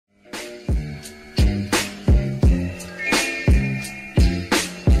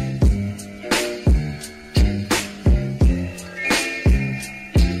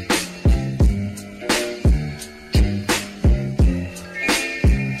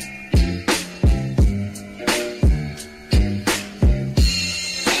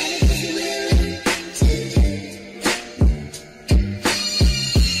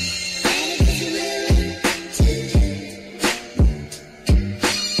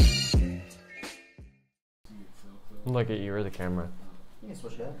Look at you or the camera. You can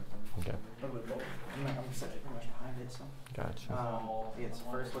switch it up. Okay. I'm sitting pretty much behind it, so. Gotcha. Yes,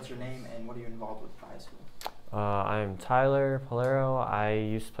 first, what's your name and what are you involved with high school? I'm Tyler Polero. I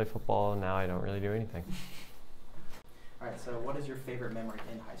used to play football. Now I don't really do anything. All right, so what is your favorite memory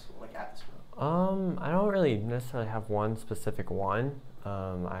in high school, like at the school? I don't really necessarily have one specific one.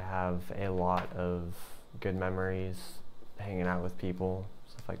 I have a lot of good memories, hanging out with people,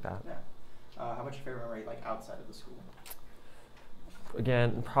 stuff like that. Yeah. How about your favorite memory, like outside of the school?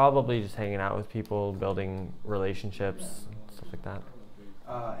 Again, probably just hanging out with people, building relationships, stuff like that.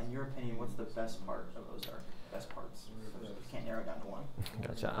 In your opinion, what's the best part of Ozark? Best parts? You can't narrow it down to one.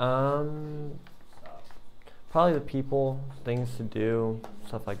 Gotcha. Probably the people, things to do,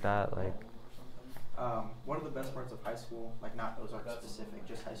 stuff like that. Like. What are the best parts of high school? Like not Ozark specific,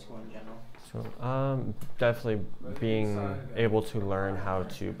 just high school in general. So, definitely being able to learn how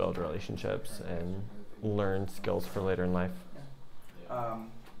to build relationships and learn skills for later in life. Yeah.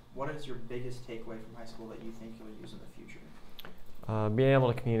 What is your biggest takeaway from high school that you think you'll use in the future? Being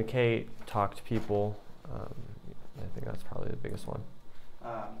able to communicate, talk to people. I think that's probably the biggest one. Do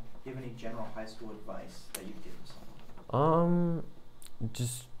you have any general high school advice that you'd give to someone?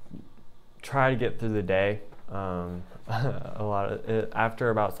 Just try to get through the day. A lot of it, after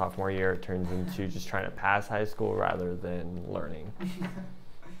about sophomore year, it turns into just trying to pass high school rather than learning.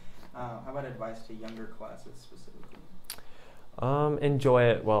 How about advice to younger classes specifically? Enjoy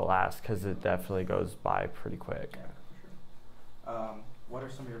it while it lasts, because it definitely goes by pretty quick. Yeah, for sure. What are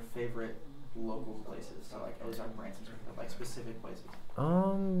some of your favorite local places? So like Ozark, Branson, like specific places.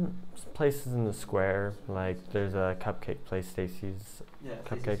 Places in the square, like there's a cupcake place, Stacy's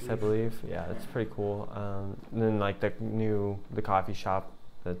Cupcakes, I believe. Yeah, it's pretty cool. And then like the coffee shop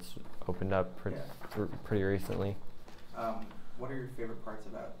that's opened up pretty recently. What are your favorite parts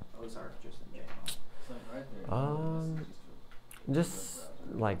about Ozark, just in general? Just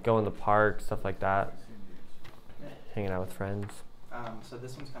like going to the park, stuff like that. Hanging out with friends. So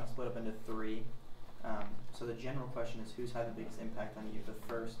this one's kind of split up into three. So the general question is, who's had the biggest impact on you? The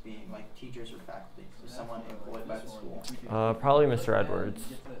first being like teachers or faculty, so someone employed by the school. Probably Mr. Edwards.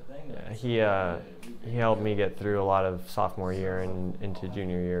 Yeah, he helped me get through a lot of sophomore year and into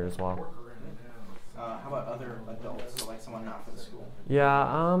junior year as well. How about other adults, so like someone not for the school? Yeah,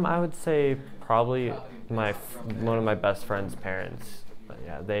 I would say probably one of my best friend's parents. But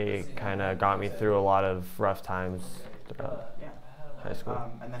yeah, they kind of got me through a lot of rough times throughout high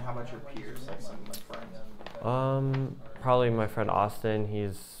school. And then how about your peers, like some like friends? Probably my friend Austin.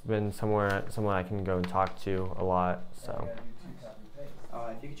 He's been someone I can go and talk to a lot. So.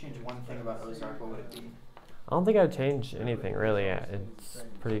 If you could change one thing about Ozark, what would it be? I don't think I'd change anything really. It's a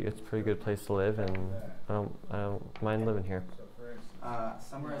pretty good place to live, and I don't mind living here.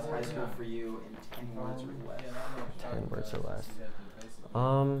 Summarize high school for you in 10 words or less. 10 words or less.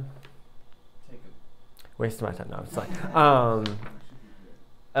 Wasting my time. No, it's like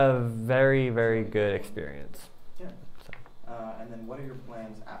a very, very good experience. Yeah. And then what are your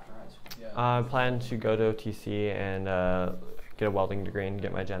plans after high school? I plan to go to OTC and get a welding degree and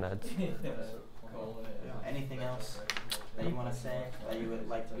get my gen eds. Anything else that you want to say that you would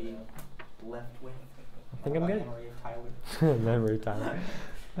like to be left with? I think I'm good. Memory of Tyler. Memory of Tyler.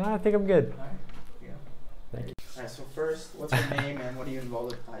 I think I'm good. All right. Yeah. Thank you. All right. So first, what's your name and what are you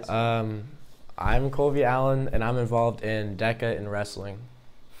involved with high school? I'm Colby Allen, and I'm involved in DECA and wrestling.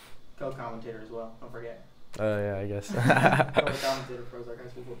 Co-commentator as well. Don't forget. Oh yeah, I guess. Co-commentator for Ozark High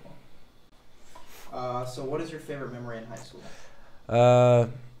School football. So what is your favorite memory in high school?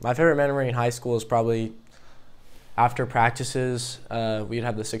 My favorite memory in high school is probably after practices. We'd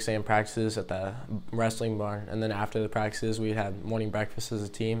have the 6 a.m. practices at the wrestling barn, and then after the practices, we'd have morning breakfast as a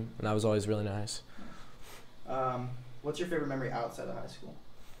team, and that was always really nice. What's your favorite memory outside of high school?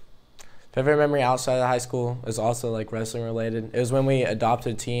 Favorite memory outside of high school is also like wrestling related. It was when we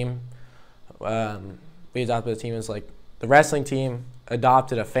adopted a team. We adopted a team as like the wrestling team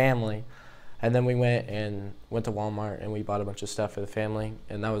adopted a family, and then we went to Walmart and we bought a bunch of stuff for the family,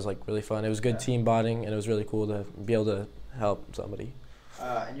 and that was like really fun. It was good team bonding, and it was really cool to be able to help somebody.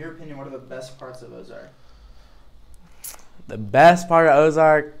 In your opinion, what are the best parts of Ozark? The best part of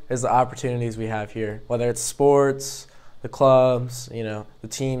Ozark is the opportunities we have here, whether it's sports, the clubs, the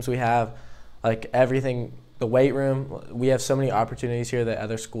teams we have, like everything, the weight room. We have so many opportunities here that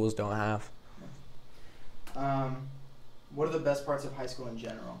other schools don't have. What are the best parts of high school in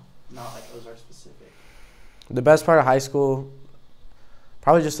general, not like Ozark specific? The best part of high school,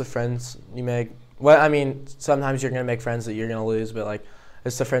 probably just the friends you make. Well, I mean, sometimes you're going to make friends that you're going to lose, but like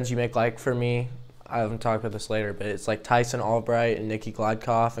it's the friends you make. Like for me, I haven't talked about this later, but it's like Tyson Albright and Nikki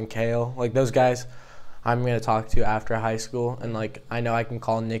Gladkoff and Kale. Like those guys, I'm going to talk to after high school. And, like, I know I can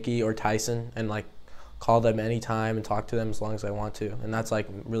call Nikki or Tyson and, like, call them anytime and talk to them as long as I want to. And that's, like,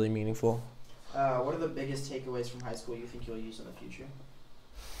 really meaningful. What are the biggest takeaways from high school you think you'll use in the future?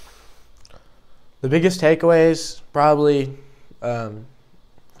 The biggest takeaways, probably,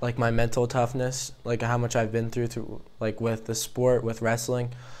 like, my mental toughness, like, how much I've been through, like, with the sport, with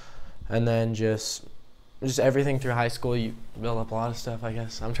wrestling. And then just everything through high school, you build up a lot of stuff, I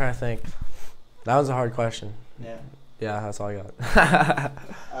guess. I'm trying to think. That was a hard question. Yeah. Yeah, that's all I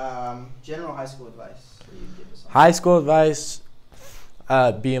got. General high school advice that you give us. High school advice,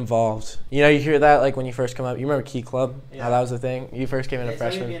 be involved. You know, you hear that, like, when you first come up. You remember Key Club? Yeah. How that was a thing? You first came in a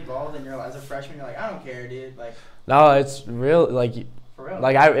freshman. Be involved, and as a freshman, you're like, I don't care, dude. Like. No, it's real. Like, for real.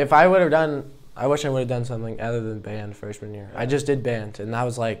 Like, if I would have done, I wish I would have done something other than band freshman year. I just did band, and that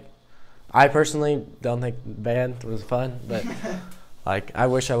was, like, I personally don't think band was fun, but, like, I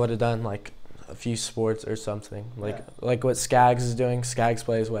wish I would have done, like, a few sports or something. Like what Skaggs is doing. Skaggs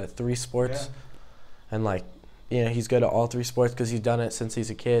plays, 3 sports? Yeah. And, like, you know, he's good at all 3 sports because he's done it since he's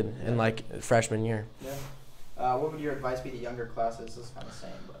a kid in, like, freshman year. Yeah. What would your advice be to younger classes? This is kind of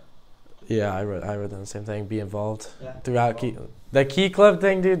same, but. Yeah, I wrote down the same thing. Be involved throughout involved. The Key Club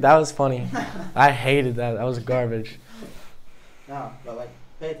thing, dude, that was funny. I hated that. That was garbage. No, but, like,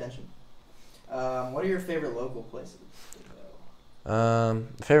 pay attention. What are your favorite local places?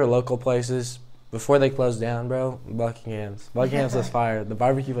 Favorite local places before they closed down, bro. Buckingham's was fire. The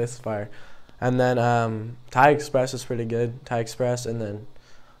barbecue place is fire. And then Thai Express is pretty good. Thai Express, and then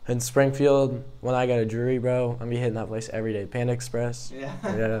in Springfield when I got a Drury, bro, I'm gonna be hitting that place every day. Panda Express. Yeah.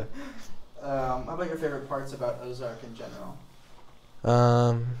 Yeah. How about your favorite parts about Ozark in general?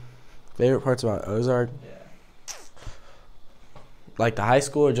 Favorite parts about Ozark? Yeah. Like the high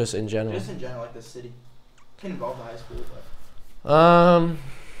school or just in general? Just in general, like the city. Can involve the high school, but.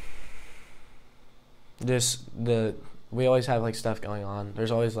 We always have, like, stuff going on.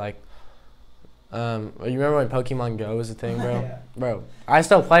 There's always, like, you remember when Pokemon Go was a thing, bro? Yeah. Bro, I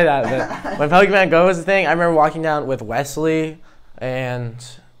still play that, but when Pokemon Go was a thing, I remember walking down with Wesley and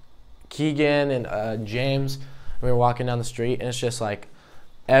Keegan and James. We were walking down the street, and it's just, like,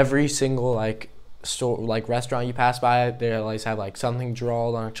 every single, like, store, like, restaurant you pass by, they always have, like, something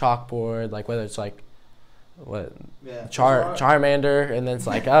drawn on a chalkboard, like, whether it's, like, Charmander, and then it's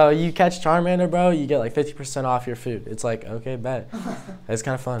like, oh, you catch Charmander, bro, you get like 50% off your food. It's like, okay, bet. It's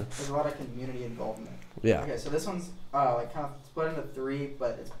kind of fun. There's a lot of community involvement. Yeah. Okay, so this one's like kind of split into 3,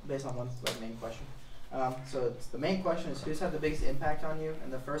 but it's based on one like main question. So the main question is, who's had the biggest impact on you?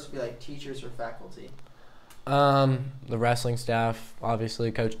 And the first would be like teachers or faculty. The wrestling staff,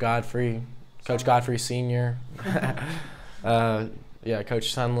 obviously, Coach Godfrey Senior.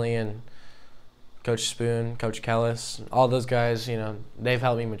 Coach Sunley and Coach Spoon, Coach Kellis, all those guys, you know, they've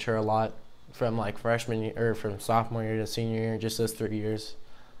helped me mature a lot from, like, freshman year, or from sophomore year to senior year, just those 3 years.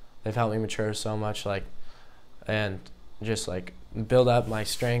 They've helped me mature so much, like, and just, like, build up my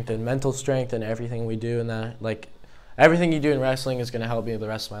strength and mental strength and everything we do, and that, like, everything you do in wrestling is going to help me the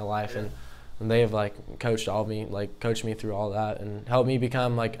rest of my life, and they have, like, coached me through all that and helped me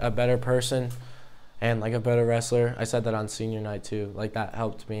become, like, a better person and, like, a better wrestler. I said that on senior night, too. Like, that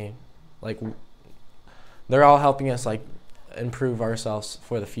helped me, like, they're all helping us, like, improve ourselves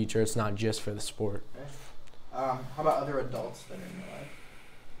for the future. It's not just for the sport. Okay. How about other adults that are in your life?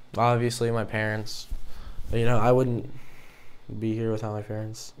 Obviously, my parents. You know, I wouldn't be here without my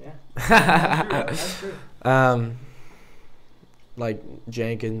parents. Yeah. That's true. Like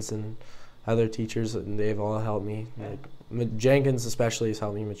Jenkins and other teachers, and they've all helped me. Yeah. Like Jenkins especially has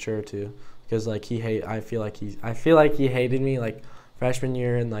helped me mature too, because, like, I feel like he hated me, like, freshman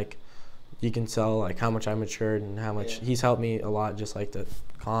year, and, like, you can tell, like, how much I matured and how much he's helped me a lot, just, like, to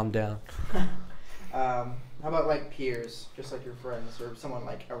calm down. How about, like, peers, just like your friends or someone,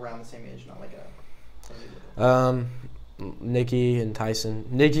 like, around the same age, not like a. Nikki and Tyson.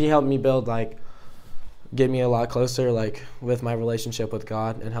 Nikki helped me build, like, get me a lot closer, like, with my relationship with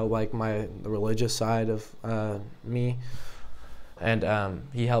God, and help, like, the religious side of me. And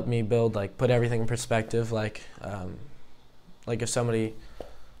he helped me build, like, put everything in perspective, like if somebody.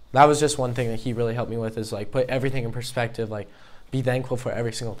 That was just one thing that he really helped me with, is, like, put everything in perspective, like, be thankful for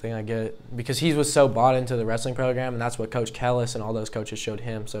every single thing I get. Because he was so bought into the wrestling program, and that's what Coach Kellis and all those coaches showed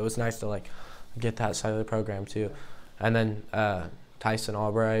him. So it was nice to, like, get that side of the program too. And then Tyson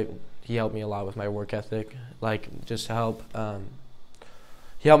Albright, he helped me a lot with my work ethic, like, just to help.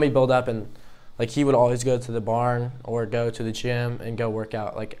 He helped me build up, and, like, he would always go to the barn or go to the gym and go work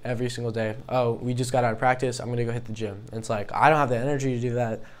out, like, every single day. Oh, we just got out of practice, I'm going to go hit the gym. And it's like, I don't have the energy to do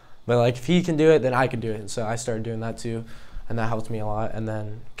that. But, like, if he can do it, then I can do it. And so I started doing that too. and that helped me a lot. And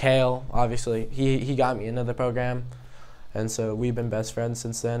then Kale, obviously, he got me into the program, and so we've been best friends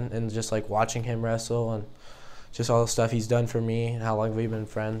since then. And just like watching him wrestle and just all the stuff he's done for me and how long we've been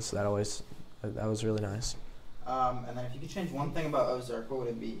friends, that was really nice. And then if you could change one thing about Ozark, what would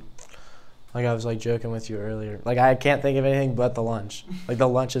it be? Like I was like joking with you earlier. Like I can't think of anything but the lunch. Like the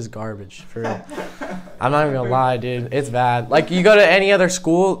lunch is garbage for real. I'm not even gonna lie, dude. It's bad. Like you go to any other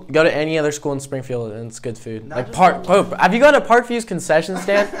school in Springfield and it's good food. Not like have you gone to Parkview's concession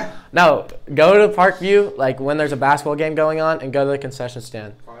stand? No, go to Parkview like when there's a basketball game going on and go to the concession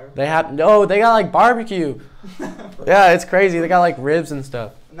stand. They got like barbecue. Yeah, it's crazy. They got like ribs and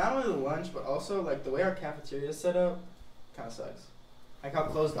stuff. Not only the lunch, but also like the way our cafeteria is set up, kind of sucks. Like how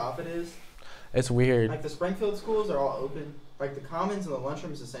closed off it is. It's weird. Like the Springfield schools are all open. Like the commons and the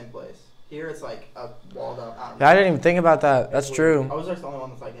lunchroom is the same place. Here it's like a walled up. I didn't even think about that. That's true. Ozark's the only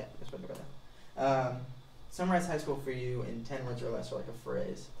one that's like that. Summarize high school for you in 10 words or less, or like a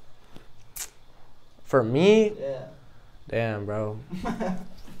phrase. For me? Yeah. Damn, bro.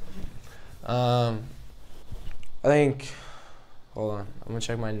 I think. Hold on. I'm gonna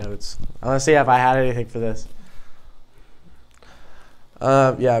check my notes. I want to see if I had anything for this.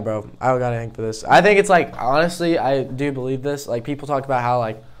 Yeah, bro. I got anything for this. I think it's like, honestly, I do believe this. Like, people talk about how,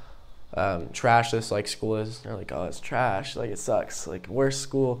 like, trash this, like, school is. They're like, oh, it's trash. Like, it sucks. Like, worst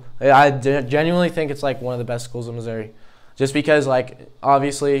school. I genuinely think it's, like, one of the best schools in Missouri. Just because, like,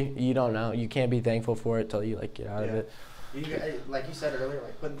 obviously, you don't know. You can't be thankful for it till you, like, get out of it. Like you said earlier,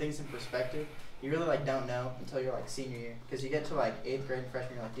 like, putting things in perspective, you really, like, don't know until you're, like, senior year. Because you get to, like, 8th grade and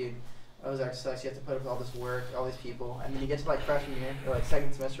freshman, you're like, dude, Ozark sucks. You have to put up with all this work, all these people, and then you get to like freshman year or like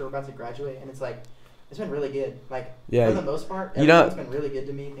second semester, we're about to graduate, and it's like it's been really good. Like for the most part, everything's been really good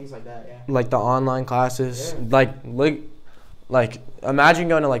to me. Things like that, yeah. Like the online classes, like imagine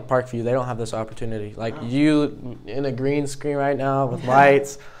going to like Parkview. They don't have this opportunity. Like you in a green screen right now with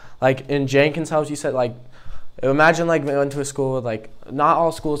lights. Like in Jenkins House, you said like. Imagine like going to a school with like not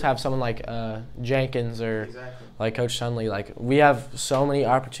all schools have someone like Jenkins or like Coach Sunley. Like we have so many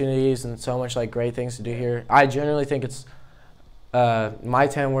opportunities and so much like great things to do here. I generally think it's my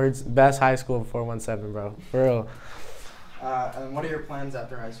 10 words best high school 417, bro, for real. And what are your plans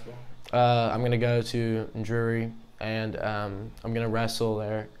after high school? I'm gonna go to Drury and I'm gonna wrestle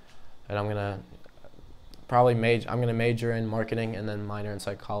there, and I'm gonna major in marketing and then minor in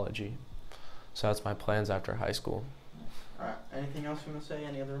psychology. So that's my plans after high school. All right. Anything else you want to say?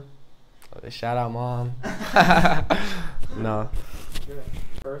 Any other? Shout out, Mom. No. Good.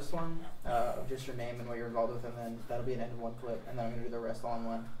 First one, just your name and what you're involved with, and then that'll be an end of one clip, and then I'm going to do the rest all in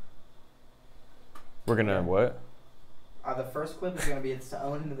one. We're going to what? The first clip is going to be its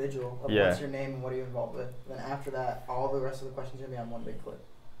own individual of what's your name and what are you involved with. Then after that, all the rest of the questions are going to be on one big clip.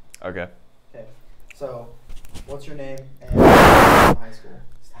 Okay. Okay. So, what's your name and high school?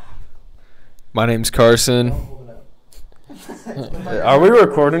 My name's Carson. Are we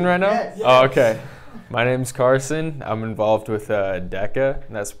recording right now? Yes. Oh, okay. My name's Carson. I'm involved with DECA,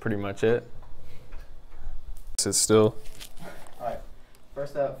 and that's pretty much it. Sit still. All right.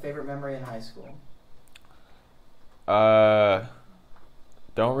 First up, favorite memory in high school?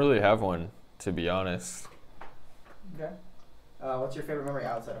 Don't really have one, to be honest. Okay. What's your favorite memory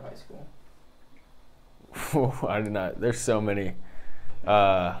outside of high school? I did not. There's so many.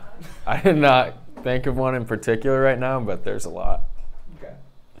 I did not think of one in particular right now, but there's a lot. Okay.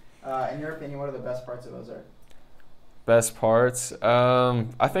 In your opinion, what are the best parts of Ozark? Best parts?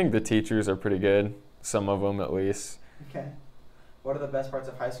 I think the teachers are pretty good. Some of them, at least. Okay. What are the best parts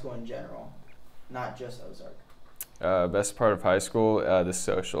of high school in general, not just Ozark? Best part of high school, the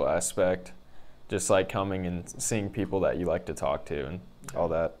social aspect. Just like coming and seeing people that you like to talk to and all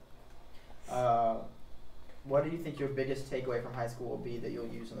that. What do you think your biggest takeaway from high school will be that you'll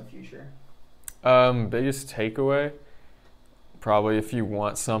use in the future? Biggest takeaway? Probably if you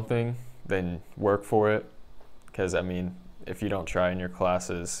want something, then work for it. Because, I mean, if you don't try in your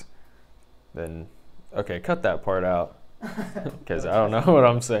classes, then, okay, cut that part out. Because I don't know what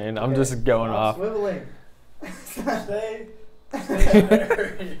I'm saying. I'm just going off. Swiveling. Stay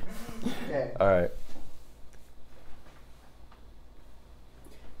there. Okay. All right.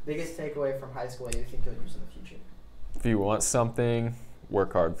 Biggest takeaway from high school that you think you'll use in the future? If you want something,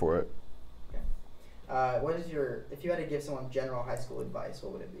 work hard for it. Okay. If you had to give someone general high school advice,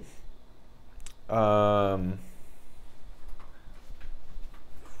 what would it be?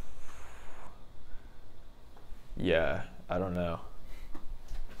 Yeah, I don't know.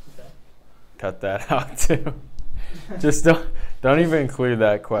 Okay. Cut that out too. Just don't even include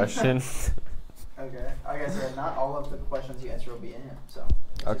that question. Okay. Like I said, not all of the questions you answer will be in here, so.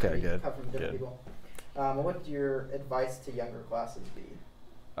 Okay, good. Cut from different Good. people. What would your advice to younger classes be?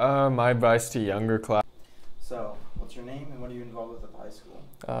 My advice to younger class. So, what's your name and what are you involved with at the high school?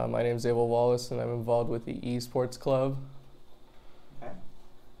 My name is Abel Wallace, and I'm involved with the esports club. Okay,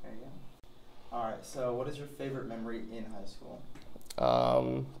 there you go. All right, so what is your favorite memory in high school?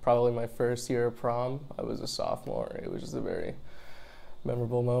 Probably my first year of prom. I was a sophomore. It was just a very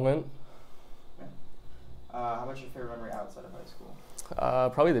memorable moment. Okay. How about your favorite memory outside of high school?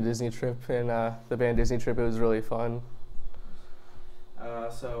 Probably the Disney trip and the band Disney trip. It was really fun.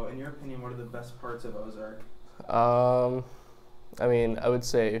 So, in your opinion, what are the best parts of Ozark? I mean, I would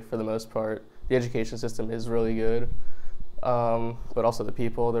say for the most part, the education system is really good. But also the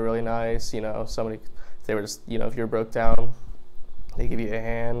people, they're really nice. You know, they were just, if you're broke down, they give you a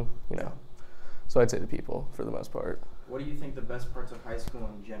hand, So I'd say the people for the most part. What do you think the best parts of high school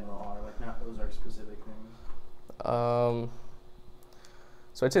in general are? Like, not Ozark specific things.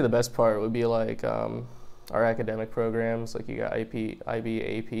 So I'd say the best part would be like our academic programs, like you got IB,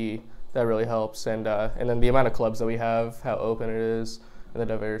 AP, that really helps, and then the amount of clubs that we have, how open it is, and the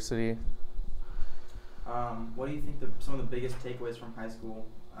diversity. What do you think some of the biggest takeaways from high school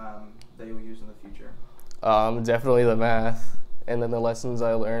that you'll use in the future? Definitely the math, and then the lessons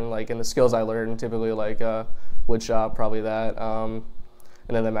I learned, and the skills I learned, typically wood shop, probably that, and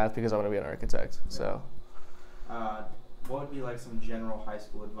then the math because I want to be an architect. Okay. So. What would be some general high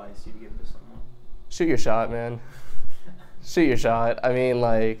school advice you'd give to someone? Shoot your shot, man. Shoot your shot. I mean,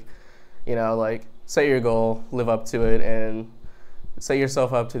 set your goal, live up to it, and set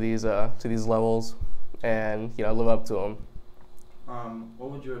yourself up to these levels, and live up to them. What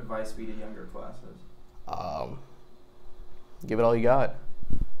would your advice be to younger classes? Give it all you got.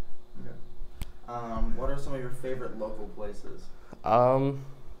 Okay. What are some of your favorite local places?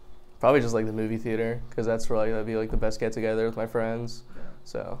 Probably just the movie theater, because that's where that'd be the best get together with my friends. Yeah.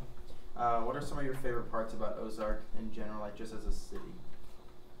 So. What are some of your favorite parts about Ozark in general, just as a city?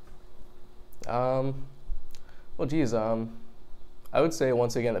 Well, geez, I would say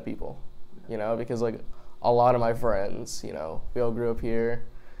once again the people, because a lot of my friends, we all grew up here,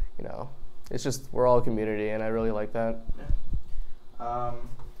 it's just we're all a community, and I really like that. Yeah.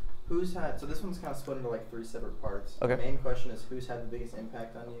 So this one's kind of split into 3 separate parts. Okay. The main question is who's had the biggest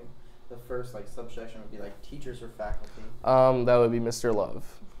impact on you? The first subsection would be teachers or faculty. That would be Mr. Love.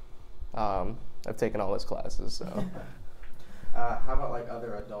 I've taken all his classes, so. How about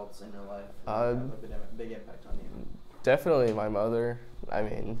other adults in your life that have a big impact on you? Definitely my mother. I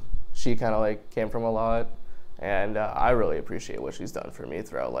mean, she kind of came from a lot, and I really appreciate what she's done for me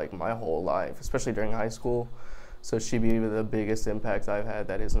throughout my whole life, especially during high school. So she'd be the biggest impact I've had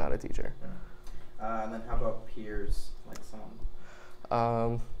that is not a teacher. Yeah. And then how about peers,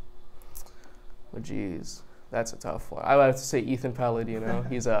 someone? Well, geez, that's a tough one. I would have to say Ethan Palladino.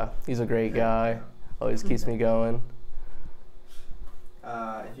 He's a great guy. Always keeps me going.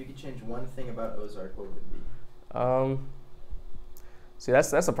 If you could change one thing about Ozark, what would it be? See,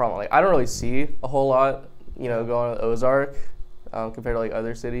 that's the problem. I don't really see a whole lot, going on to Ozark compared to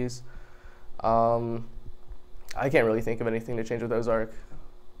other cities. I can't really think of anything to change with Ozark.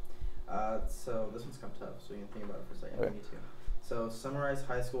 So this one's kind of tough, so you can think about it for a second. Okay. Me too. So summarize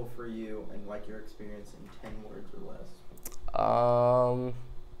high school for you and your experience in 10 words or less.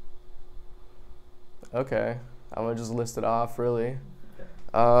 Okay. I'm gonna just list it off really.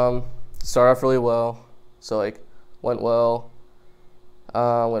 Okay. Start off really well. So went well.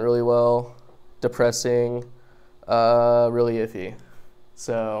 Went really well. Depressing. Really iffy.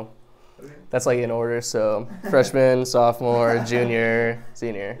 So. Okay. That's in order. So freshman, sophomore, junior,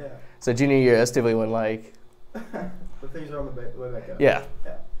 senior. Yeah. So junior year, that's typically when The things are on the way back up. Yeah.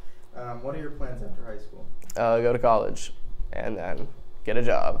 Yeah. What are your plans after high school? Go to college, and then get a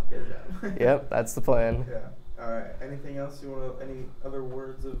job. Get a job. Yep, that's the plan. Yeah. All right. Anything else any other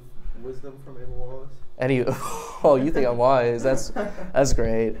words of wisdom from Abel Wallace? Oh, you think I'm wise? That's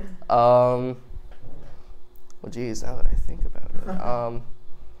great. Well, geez, now that I think about it.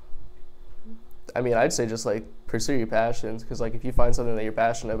 I mean, I'd say just pursue your passions, because if you find something that you're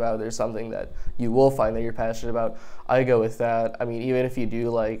passionate about, there's something that you will find that you're passionate about. I go with that. I mean, even if you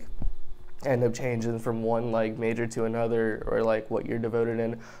do end up changing from one major to another, or what you're devoted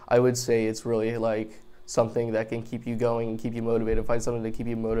in, I would say it's really something that can keep you going and keep you motivated. Find something to keep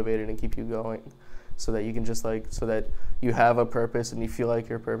you motivated and keep you going, so that you can just so that you have a purpose and you feel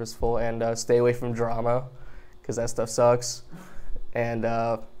you're purposeful, and stay away from drama, because that stuff sucks, and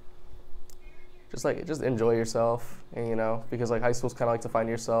just enjoy yourself, and because high school's kind of to find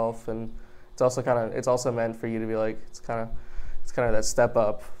yourself, and it's also meant for you to be it's kind of that step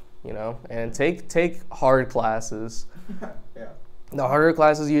up, and take hard classes. Yeah. The harder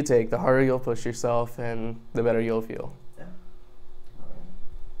classes you take, the harder you'll push yourself, and the better you'll feel. Yeah.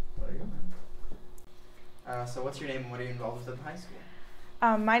 There you go, man. So what's your name and what are you involved with at the high school?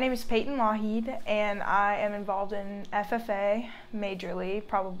 My name is Peyton Lougheed, and I am involved in FFA, majorly,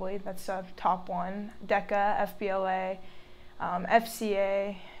 probably. That's top one. DECA, FBLA,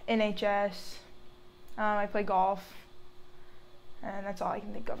 FCA, NHS. I play golf, and that's all I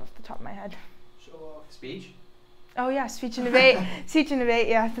can think of off the top of my head. Show off. Speech? Oh yeah, speech and debate. Speech and debate,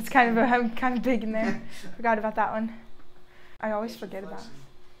 yeah, that's I'm kind of big in there. Forgot about that one. I always forget about it.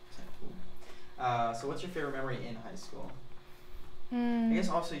 So what's your favorite memory in high school? I guess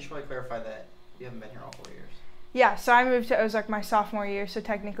also you should probably clarify that you haven't been here all 4 years. Yeah, so I moved to Ozark my sophomore year, so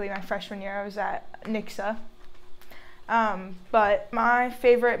technically my freshman year I was at Nixa. But my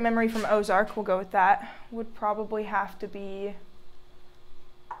favorite memory from Ozark, we'll go with that, would probably have to be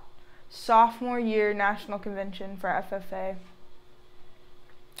sophomore year national convention for FFA.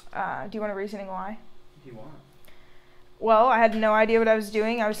 Do you want a reasoning why? If you want. Well, I had no idea what I was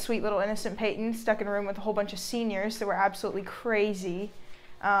doing. I was sweet little innocent Peyton, stuck in a room with a whole bunch of seniors that were absolutely crazy.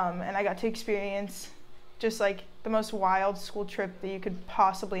 And I got to experience just like the most wild school trip that you could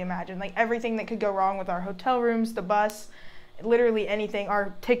possibly imagine. Like everything that could go wrong with our hotel rooms, the bus, literally anything.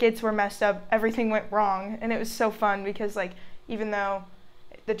 Our tickets were messed up, everything went wrong. And it was so fun because like even though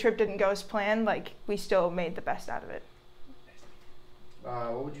the trip didn't go as planned, like we still made the best out of it.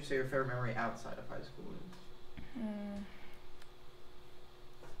 What would you say your favorite memory outside of high school is?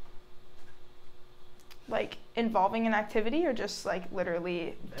 Like involving an activity or just like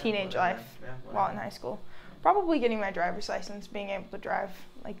literally teenage life while in high school? Probably getting my driver's license, being able to drive,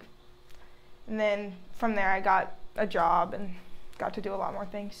 like, and then from there I got a job and got to do a lot more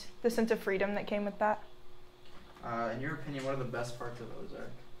things. The sense of freedom that came with that. In your opinion, what are the best parts of Ozark?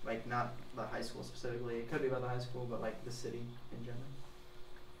 Like not the high school specifically, it could be about the high school, but like the city in general.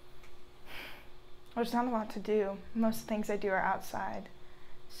 There's not a lot to do. Most of the things I do are outside,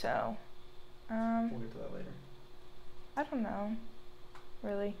 so. We'll get to that later. I don't know,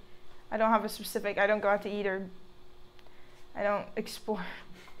 really. I don't have a specific, I don't go out to eat or I don't explore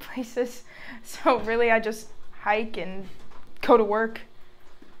places. So really I just hike and go to work.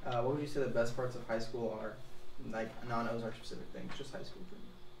 What would you say the best parts of high school are? Like non-Ozark specific things, just high school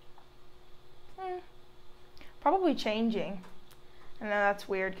for you. Probably changing. I know that's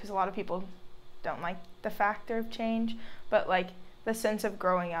weird because a lot of people don't like the factor of change, but like the sense of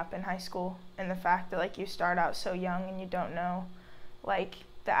growing up in high school and the fact that like you start out so young and you don't know like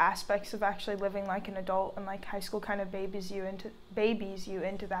the aspects of actually living like an adult, and like high school kind of babies you into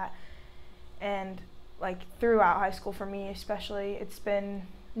that. And like throughout high school for me especially, it's been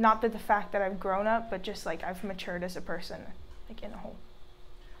not that the fact that I've grown up, but just like I've matured as a person, like in a whole.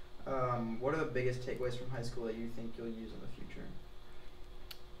 What are the biggest takeaways from high school that you think you'll use in the future?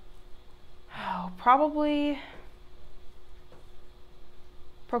 Oh, probably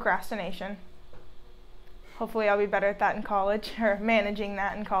procrastination. Hopefully I'll be better at that in college, or managing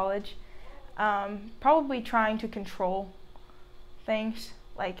that in college. Probably trying to control things,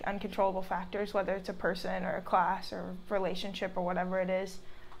 like uncontrollable factors, whether it's a person or a class or a relationship or whatever it is.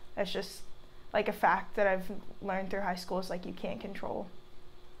 That's just like a fact that I've learned through high school is like you can't control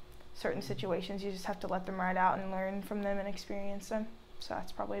certain situations. You just have to let them ride out and learn from them and experience them. So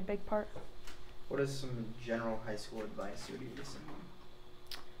that's probably a big part. What is some general high school advice you would give to someone?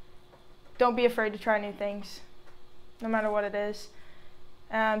 Don't be afraid to try new things, no matter what it is.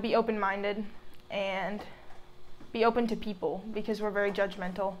 Be open-minded and be open to people, because we're very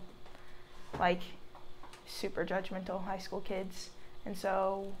judgmental, like super judgmental high school kids. And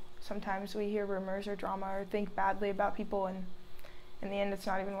so sometimes we hear rumors or drama or think badly about people, and in the end it's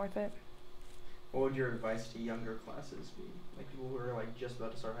not even worth it. What would your advice to younger classes be? Like people who are like just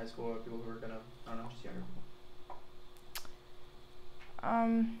about to start high school, or people who are gonna, I don't know, just younger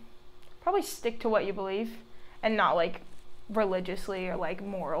people? Probably stick to what you believe, and not like religiously or like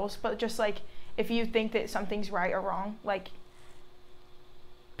morals, but just like if you think that something's right or wrong, like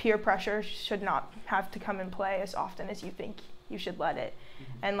peer pressure should not have to come in play as often as you think you should let it.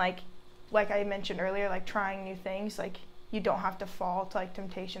 And like I mentioned earlier, like trying new things, like you don't have to fall to like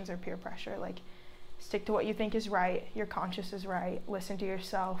temptations or peer pressure. Like stick to what you think is right, your conscience is right, listen to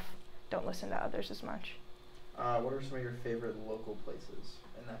yourself, don't listen to others as much. What are some of your favorite local places?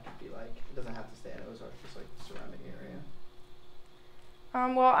 And that could be like, it doesn't have to stay in Ozark, just like the surrounding area.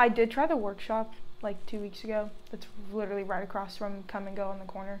 Well, I did try the workshop like 2 weeks ago. That's literally right across from Come and Go on the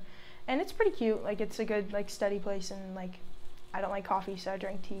corner. And it's pretty cute. Like it's a good like study place, and like I don't like coffee, so I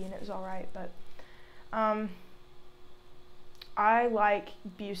drank tea and it was all right. But I like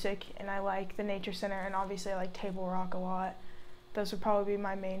Busick, and I like the Nature Center, and obviously I like Table Rock a lot. those would probably be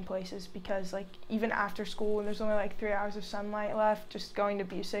my main places, because like even after school when there's only like 3 hours of sunlight left, just going to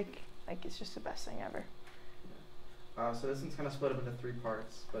Busick, like it's just the best thing ever. So this one's kind of split up into 3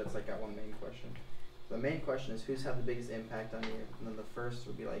 parts, but it's like got one main question. The main question is who's had the biggest impact on you, and then the first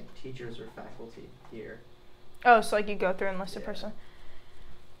would be like teachers or faculty here. Oh, so like you go through and list a person.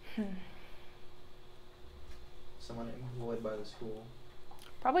 Someone employed by the school.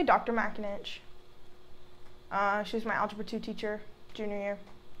 Probably Dr. McInich. She was my Algebra 2 teacher junior year,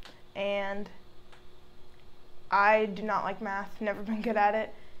 and I do not like math, never been good at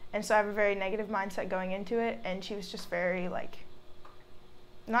it, and so I have a very negative mindset going into it, and she was just very like,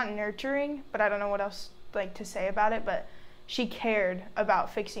 not nurturing, but I don't know what else like to say about it, but she cared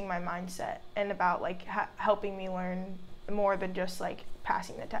about fixing my mindset and about like helping me learn more than just like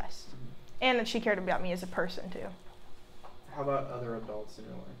passing the test. And that she cared about me as a person too. How about other adults in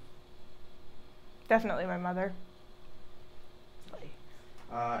your life? Definitely my mother.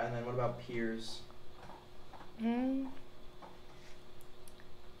 And then what about peers? I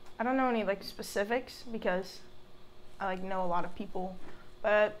don't know any like specifics because I like know a lot of people,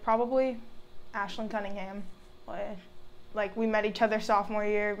 but probably Ashlyn Cunningham. Like we met each other sophomore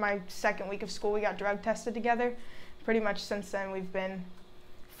year. My second week of school, we got drug tested together. Pretty much since then, we've been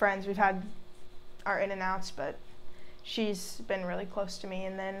friends. We've had our in and outs, but she's been really close to me.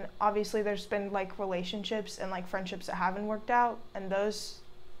 And then obviously there's been like relationships and like friendships that haven't worked out, and those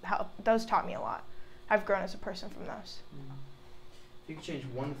taught me a lot. I've grown as a person from those. If you could change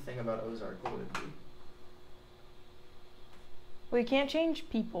one thing about Ozark, what would it be? Well, you can't change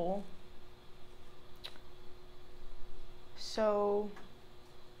people. So,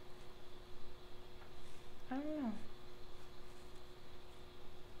 I don't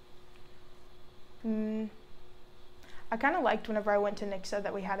know. I kind of liked whenever I went to Nixa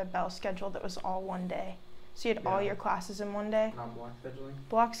that we had a bell schedule that was all one day. So you had all your classes in one day. Non-block scheduling?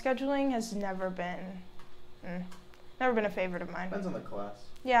 Block scheduling has never been a favorite of mine. Depends on the class.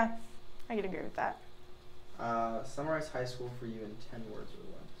 Yeah, I could agree with that. Summarize high school for you in 10 words or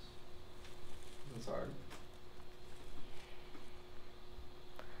less. It's hard.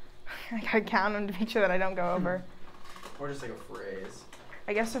 I gotta count them to make sure that I don't go over. Or just like a phrase.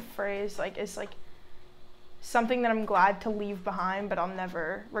 I guess a phrase like is like something that I'm glad to leave behind, but I'll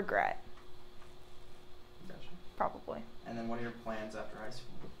never regret. Gotcha. Probably. And then what are your plans after high school?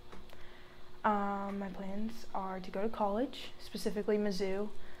 My plans are to go to college, specifically Mizzou,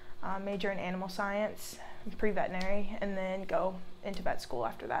 major in animal science, pre-veterinary, and then go into vet school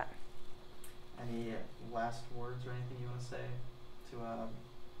after that. Any last words or anything you want to say to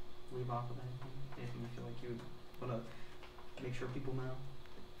leave off with anything? Anything you feel like you would want to make sure people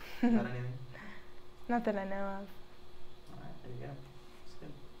know about anything? Not that I know of. Alright, there you go.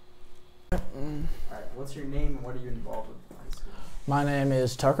 That's good. Alright, what's your name and what are you involved with in high school? My name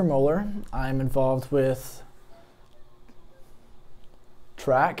is Tucker Moeller. I'm involved with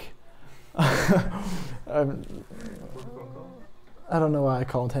track. I don't know why I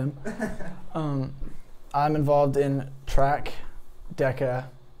called him. I'm involved in track, DECA,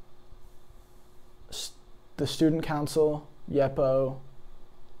 the student council, YEPO,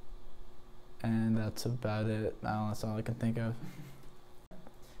 and that's about it. No, that's all I can think of.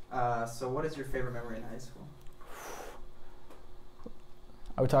 So what is your favorite memory in high school?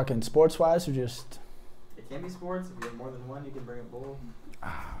 Are we talking sports-wise or just? It can be sports. If you have more than one, you can bring up both.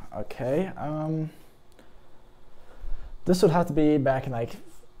 Okay. This would have to be back in like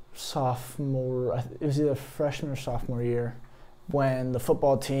sophomore. It was either freshman or sophomore year when the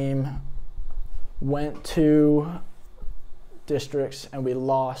football team went to districts and we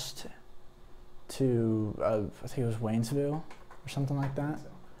lost to I think it was Waynesville or something like that.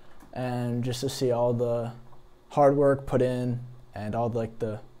 And just to see all the hard work put in and all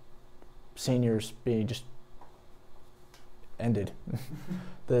the seniors being just ended.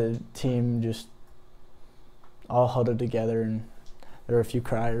 The team just all huddled together, and there were a few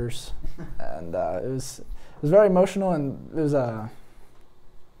criers, and it was very emotional, and it was a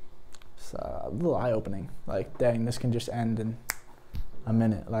little eye-opening. Like, dang, this can just end in a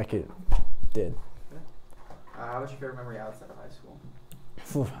minute, like it did. What's your favorite memory outside of high school?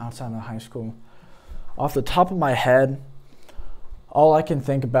 Outside of high school, off the top of my head, all I can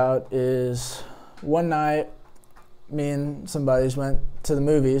think about is one night, me and some buddies went to the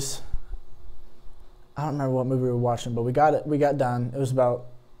movies. I don't remember what movie we were watching, but we got done. It was about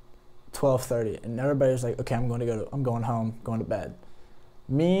 12:30, and everybody was like, "Okay, I'm going home, going to bed."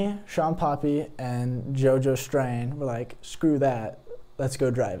 Me, Sean Poppy, and JoJo Strain were like, "Screw that, let's go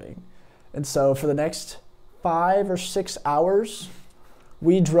driving." And so for the next 5 or 6 hours,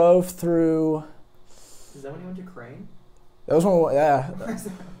 we drove through. Is that when you went to Crane? That was one. Yeah,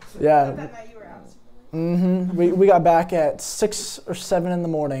 yeah. That night you were out. We got back at 6 or 7 in the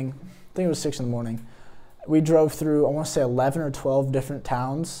morning. I think it was 6 in the morning. We drove through, I want to say 11 or 12 different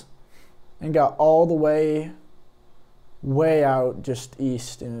towns, and got all the way out just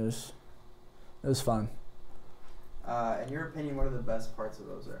east, and it was fun. In your opinion, what are the best parts of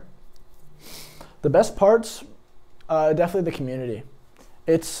Ozark? The best parts, definitely the community.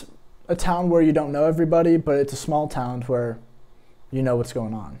 It's a town where you don't know everybody, but it's a small town where you know what's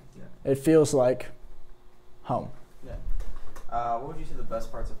going on. Yeah. It feels like home. Yeah. What would you say the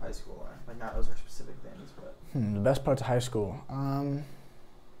best parts of high school are? Like not Ozark specific things, but. The best parts of high school.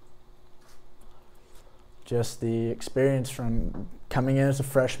 Just the experience from coming in as a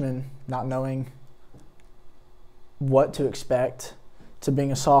freshman, not knowing what to expect, to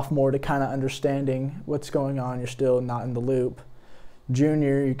being a sophomore, to kind of understanding what's going on. You're still not in the loop.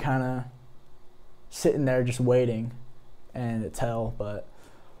 Junior, you kind of sitting there just waiting, and it's hell. But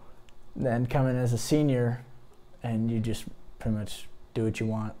then coming as a senior, and you just pretty much do what you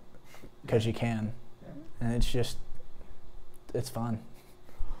want because you can, and it's fun.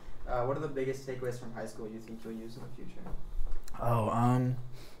 What are the biggest takeaways from high school you think you'll use in the future?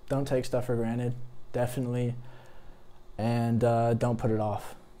 Don't take stuff for granted, definitely, and don't put it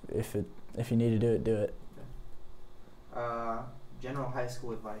off. If you need to do it, do it. General high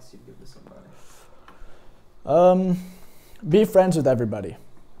school advice you'd give to somebody? Be friends with everybody.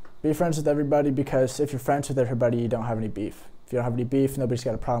 Be friends with everybody, because if you're friends with everybody, you don't have any beef. If you don't have any beef, nobody's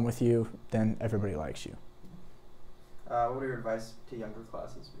got a problem with you, then everybody likes you. What would your advice to younger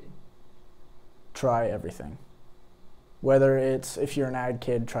classes be? Try everything. Whether it's, if you're an ag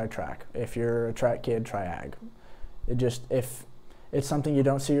kid, try track. If you're a track kid, try ag. If it's something you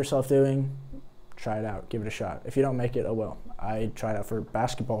don't see yourself doing, try it out. Give it a shot. If you don't make it, oh well. I tried out for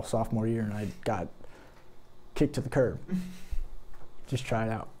basketball sophomore year and I got kicked to the curb. Just try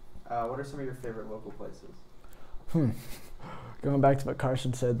it out. What are some of your favorite local places? Going back to what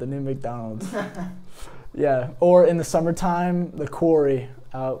Carson said, the new McDonald's. Yeah, or in the summertime, the quarry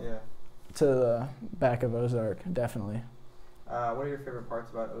out to the back of Ozark, definitely. What are your favorite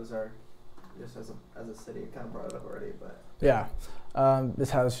parts about Ozark, just as a city? You kind of brought it up already, but. Yeah, this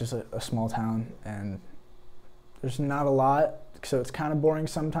house is just a small town, and there's not a lot, so it's kind of boring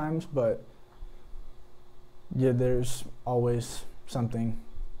sometimes, but yeah, there's always something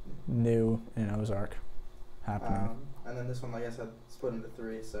new in Ozark happening. And then this one, like I said, split into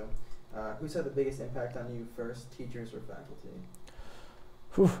 3, so. Who's had the biggest impact on you first, teachers or faculty?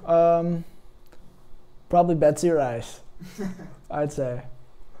 Probably Betsy or Ice, I'd say.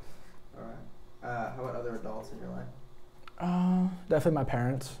 All right. How about other adults in your life? Definitely my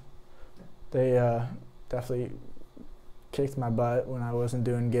parents. They definitely kicked my butt when I wasn't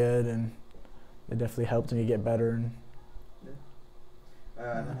doing good, and they definitely helped me get better. And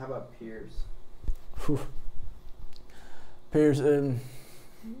then how about peers? Peers,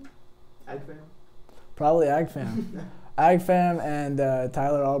 Ag fam? Probably Ag fam. Ag fam and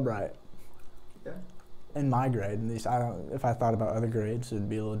Tyler Albright. Yeah. In my grade, at least. If I thought about other grades, it'd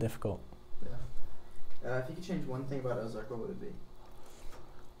be a little difficult. Yeah. If you could change one thing about Ozark, what would it be?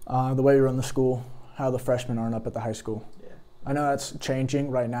 The way we run the school, how the freshmen aren't up at the high school. Yeah. I know that's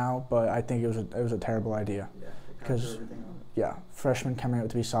changing right now, but I think it was a terrible idea. Yeah. Because freshmen coming up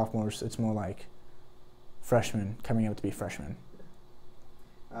to be sophomores, it's more like freshmen coming up to be freshmen.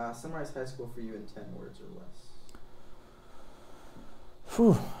 Summarize high school for you in 10 words or less.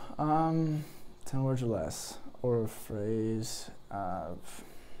 10 words or less, or a phrase.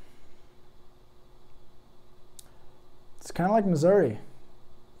 It's kind of like Missouri.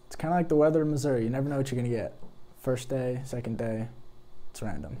 It's kind of like the weather in Missouri. You never know what you're gonna get. First day, second day, it's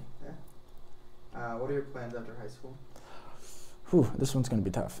random. Yeah. What are your plans after high school? This one's gonna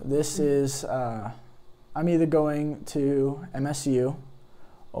be tough. This is, I'm either going to MSU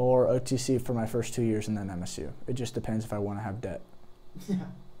or OTC for my first 2 years and then MSU. It just depends if I want to have debt.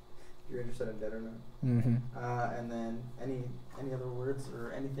 Yeah. You're interested in debt or not? Mm-hmm. And then any other words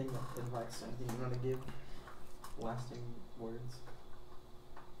or anything, advice, anything you want to give? Lasting words?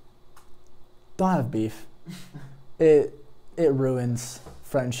 Don't have beef. It ruins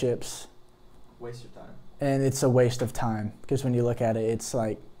friendships. Waste your time. And it's a waste of time, because when you look at it, it's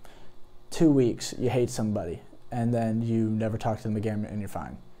like 2 weeks you hate somebody and then you never talk to them again and you're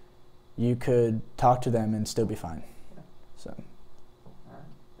fine. You could talk to them and still be fine. Yeah. So. All right,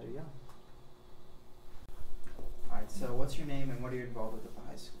 there you go. All right, so what's your name and what are you involved with at the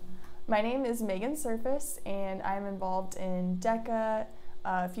high school? My name is Megan Surface, and I'm involved in DECA,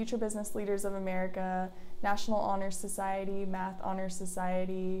 Future Business Leaders of America, National Honor Society, Math Honor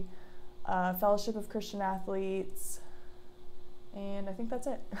Society, Fellowship of Christian Athletes, And I think that's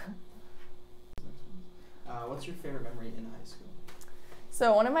it. What's your favorite memory in high school?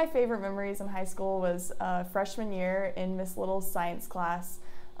 So one of my favorite memories in high school was freshman year in Miss Little's science class.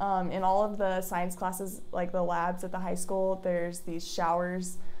 In all of the science classes, like the labs at the high school, there's these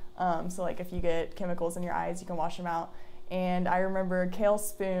showers. So like if you get chemicals in your eyes, you can wash them out. And I remember Cale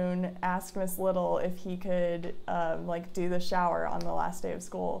Spoon asked Miss Little if he could like do the shower on the last day of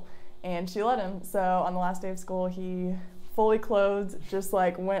school, and she let him. So on the last day of school, he fully clothed just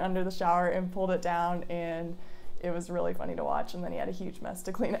like went under the shower and pulled it down, and it was really funny to watch. And then he had a huge mess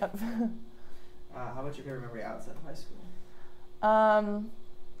to clean up. How about your favorite memory outside of high school?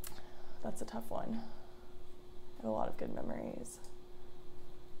 That's a tough one. I have a lot of good memories.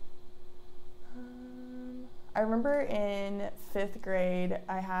 I remember in 5th grade,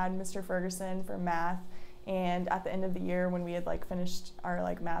 I had Mr. Ferguson for math, and at the end of the year when we had like finished our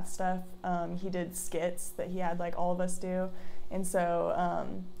like math stuff, he did skits that he had like all of us do, and so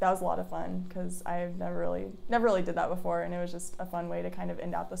that was a lot of fun because I've never really did that before, and it was just a fun way to kind of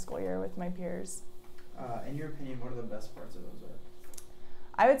end out the school year with my peers. In your opinion, what are the best parts of Ozark?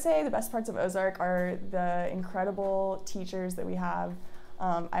 I would say the best parts of Ozark are the incredible teachers that we have.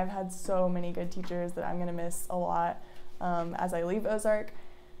 I've had so many good teachers that I'm going to miss a lot as I leave Ozark.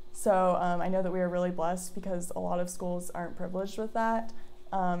 So I know that we are really blessed because a lot of schools aren't privileged with that.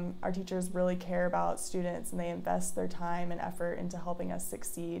 Our teachers really care about students, and they invest their time and effort into helping us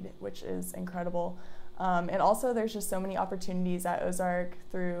succeed, which is incredible. And also there's just so many opportunities at Ozark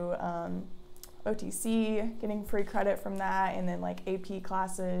through OTC, getting free credit from that, and then like AP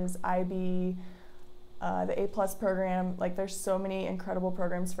classes, IB, the A+ program. Like there's so many incredible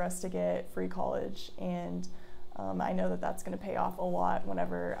programs for us to get free college, and I know that that's going to pay off a lot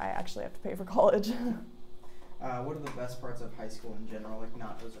whenever I actually have to pay for college. What are the best parts of high school in general, like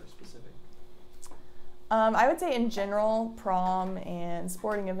not Ozark specific? I would say in general, prom and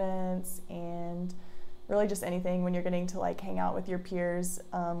sporting events and really just anything when you're getting to like hang out with your peers,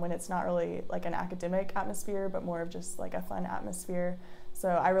 when it's not really like an academic atmosphere but more of just like a fun atmosphere. So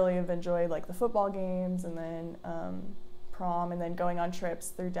I really have enjoyed like the football games, and then prom, and then going on trips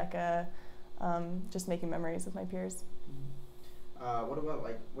through DECA, just making memories with my peers. What about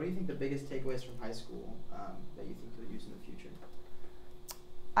like, what do you think the biggest takeaways from high school that you think you'll use in the future?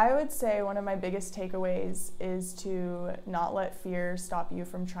 I would say one of my biggest takeaways is to not let fear stop you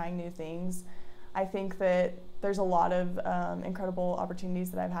from trying new things. I think that there's a lot of incredible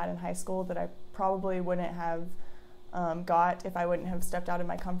opportunities that I've had in high school that I probably wouldn't have got if I wouldn't have stepped out of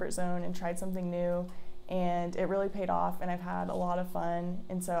my comfort zone and tried something new, and it really paid off, and I've had a lot of fun.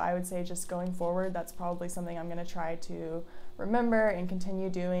 And so I would say just going forward, that's probably something I'm going to try to remember and continue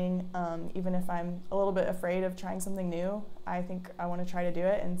doing, even if I'm a little bit afraid of trying something new. I think I want to try to do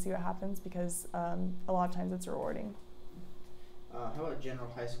it and see what happens, because a lot of times it's rewarding. How about general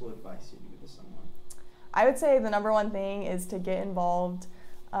high school advice you'd give to someone? I would say the number one thing is to get involved.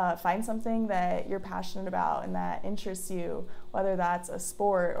 Find something that you're passionate about and that interests you, whether that's a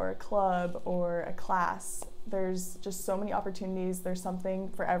sport or a club or a class. There's just so many opportunities. There's something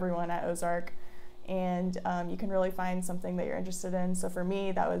for everyone at Ozark, and you can really find something that you're interested in. So for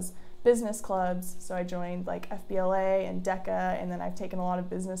me, that was business clubs. So I joined like FBLA and DECA, and then I've taken a lot of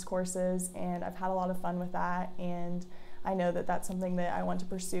business courses, and I've had a lot of fun with that, and I know that that's something that I want to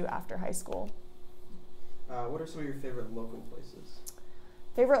pursue after high school. What are some of your favorite local places?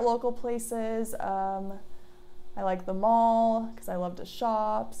 Favorite local places, I like the mall because I love to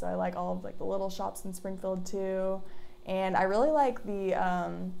shop, so I like all of like the little shops in Springfield too, and I really like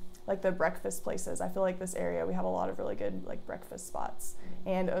the breakfast places. I feel like this area we have a lot of really good like breakfast spots,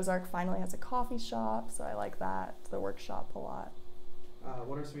 and Ozark finally has a coffee shop, so I like that, the workshop, a lot.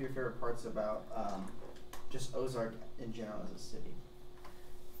 What are some of your favorite parts about just Ozark in general as a city?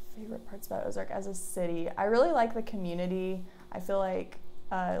 Favorite parts about Ozark as a city, I really like the community. I feel like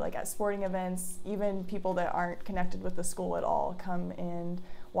at sporting events, even people that aren't connected with the school at all come and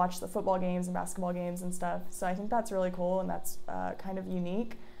watch the football games and basketball games and stuff. So I think that's really cool, and that's kind of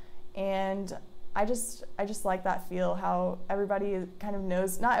unique. And I just like that feel, how everybody kind of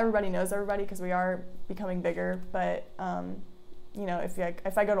knows, not everybody knows everybody because we are becoming bigger, but you know,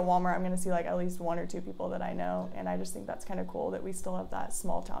 if I go to Walmart, I'm going to see like at least 1 or 2 people that I know, and I just think that's kind of cool that we still have that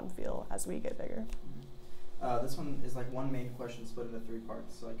small town feel as we get bigger. This one is like one main question split into 3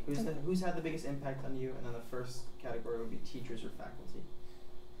 parts. So like, who's had the biggest impact on you? And then the first category would be teachers or faculty.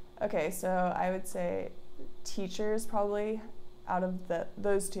 Okay, so I would say teachers probably out of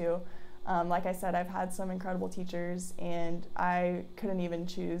those 2. Like I said, I've had some incredible teachers, and I couldn't even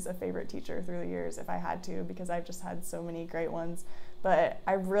choose a favorite teacher through the years if I had to, because I've just had so many great ones. But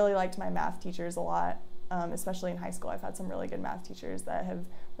I really liked my math teachers a lot. especially in high school. I've had some really good math teachers that have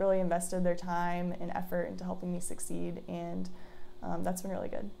really invested their time and effort into helping me succeed, and that's been really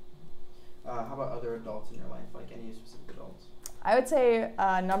good. How about other adults in your life, like any specific adults? I would say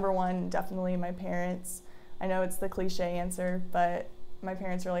number one, definitely my parents. I know it's the cliche answer, but my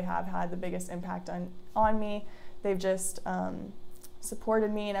parents really have had the biggest impact on me. They've just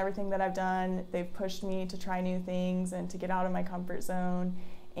supported me in everything that I've done. They've pushed me to try new things and to get out of my comfort zone,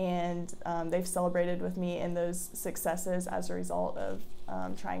 and they've celebrated with me in those successes as a result of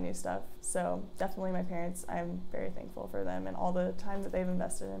trying new stuff. So definitely my parents, I'm very thankful for them and all the time that they've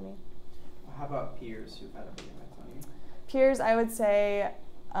invested in me. How about peers who've had a big impact on you? Peers, I would say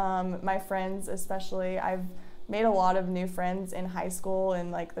my friends especially. I've made a lot of new friends in high school,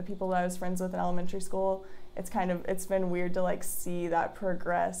 and like the people that I was friends with in elementary school, it's been weird to like see that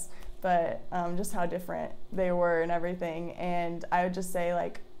progress, but just how different they were and everything. And I would just say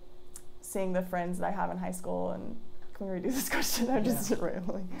like seeing the friends that I have in high school, and can we redo this question? I'm just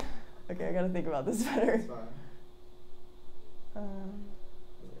rambling. Okay, I gotta think about this better.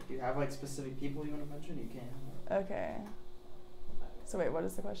 Do you have like specific people you want to mention? You can. Okay. So wait, what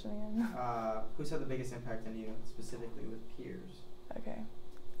is the question again? Who's had the biggest impact on you, specifically with peers? Okay.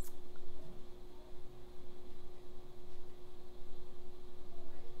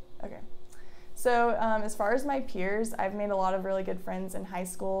 Okay. So as far as my peers, I've made a lot of really good friends in high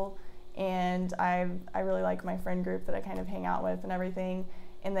school, and I really like my friend group that I kind of hang out with and everything.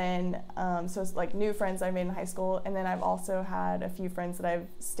 And then, so it's like new friends I made in high school, and then I've also had a few friends that I've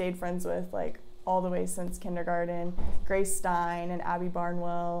stayed friends with like all the way since kindergarten. Grace Stein and Abby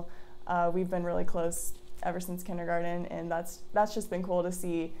Barnwell, we've been really close ever since kindergarten, and that's just been cool to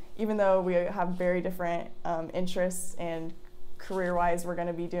see. Even though we have very different interests and career-wise we're going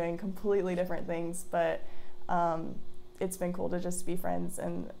to be doing completely different things, but it's been cool to just be friends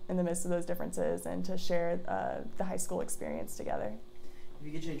in the midst of those differences and to share the high school experience together. If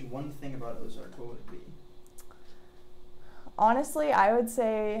you could change one thing about Ozark, what would it be? Honestly, I would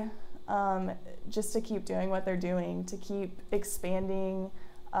say just to keep doing what they're doing, to keep expanding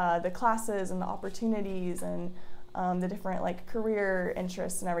the classes and the opportunities and the different like career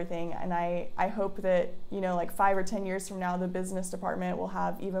interests and everything. And I hope that, you know, like 5 or 10 years from now, the business department will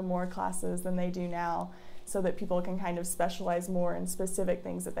have even more classes than they do now, so that people can kind of specialize more in specific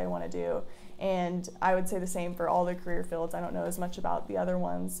things that they want to do. And I would say the same for all the career fields. I don't know as much about the other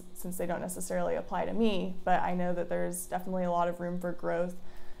ones since they don't necessarily apply to me, but I know that there's definitely a lot of room for growth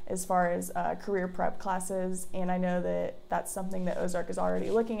as far as career prep classes, and I know that that's something that Ozark is already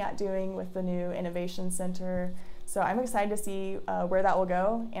looking at doing with the new Innovation Center. So I'm excited to see where that will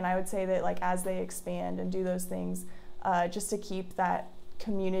go, and I would say that like as they expand and do those things, just to keep that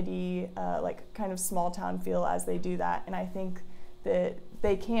community, like kind of small town feel as they do that. And I think that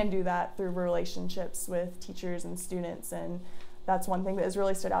they can do that through relationships with teachers and students, and that's one thing that has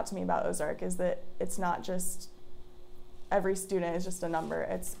really stood out to me about Ozark, is that it's not just every student is just a number.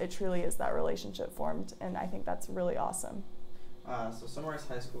 It truly is that relationship formed, and I think that's really awesome. So summarize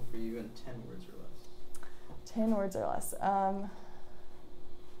high school for you in 10 words or less. 10 words or less.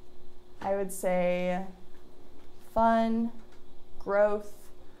 I would say fun, growth,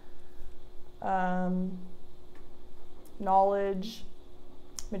 knowledge,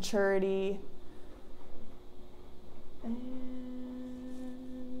 maturity,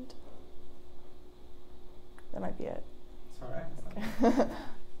 and that might be it. It's all right.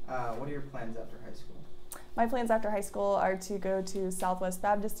 What are your plans after high school? My plans after high school are to go to Southwest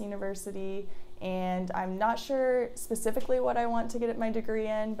Baptist University, and I'm not sure specifically what I want to get my degree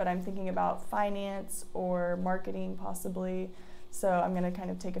in, but I'm thinking about finance or marketing possibly. So I'm going to kind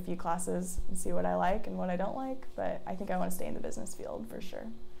of take a few classes and see what I like and what I don't like, but I think I want to stay in the business field for sure.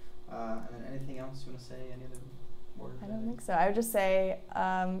 And then anything else you want to say? Any other words? I don't think so. I would just say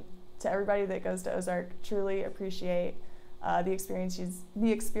to everybody that goes to Ozark, truly appreciate the experience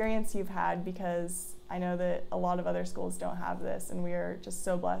you've had, because I know that a lot of other schools don't have this, and we are just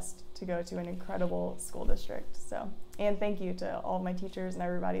so blessed to go to an incredible school district. So, and thank you to all of my teachers and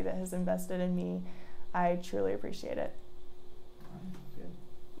everybody that has invested in me. I truly appreciate it. All right, good.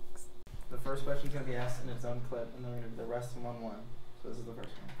 Thanks. The first question is going to be asked in its own clip, and then we're going to do the rest in one. So this is the first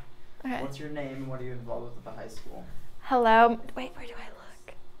one. Okay. What's your name and what are you involved with at the high school? Hello. Wait, where do I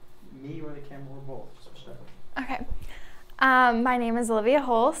look? Me or the camera or both? Switch it up. Okay. My name is Olivia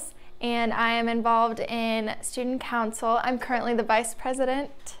Holz, and I am involved in student council. I'm currently the vice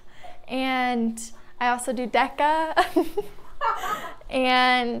president, and I also do DECA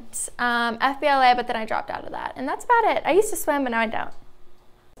and FBLA, but then I dropped out of that, and that's about it. I used to swim, but now I don't.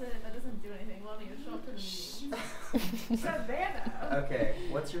 That doesn't do anything. Why don't you show up to the meeting? Okay,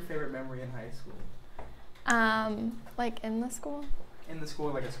 what's your favorite memory in high school? Like in the school? In the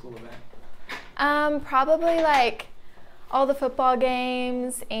school, like a school event. Probably like all the football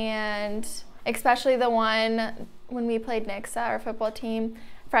games, and especially the one when we played Nixa, our football team,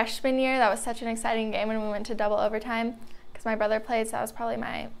 freshman year. That was such an exciting game when we went to double overtime because my brother played, so that was probably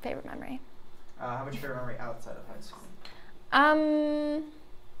my favorite memory. How about your favorite memory outside of high school?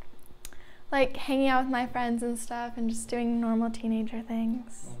 Like hanging out with my friends and stuff and just doing normal teenager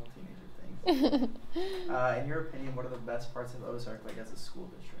things. Normal teenager things. In your opinion, what are the best parts of Ozark, like as a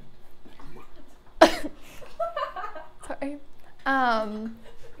school district? Sorry.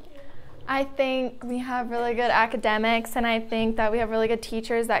 I think we have really good academics, and I think that we have really good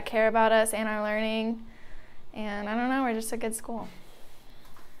teachers that care about us and our learning. And I don't know, we're just a good school.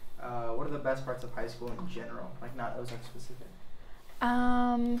 What are the best parts of high school in general, like not Ozark specific?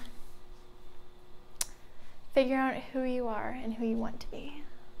 Figure out who you are and who you want to be.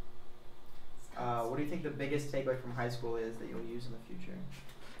 What do you think the biggest takeaway from high school is that you'll use in the future?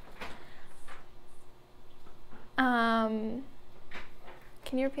 Can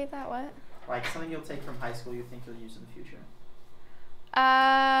you repeat that? What? Like something you'll take from high school you think you'll use in the future?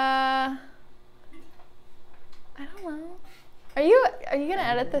 I don't know. Are you gonna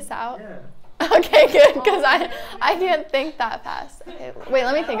edit this out? Yeah. Okay, good, because I can't think that fast. Okay, wait,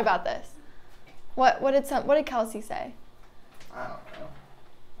 let me think about this. What did Kelsey say? I don't know.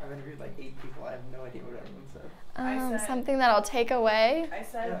 I've interviewed like 8 people. I have no idea what everyone said. I said something that I'll take away. I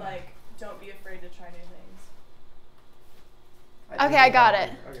said like, don't be afraid to try new things. Okay, I got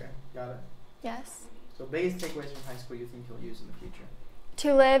it. Okay, got it. Yes. So biggest takeaways from high school you think you'll use in the future?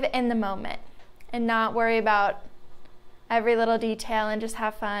 To live in the moment and not worry about every little detail and just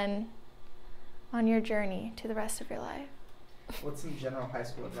have fun on your journey to the rest of your life. What's some general high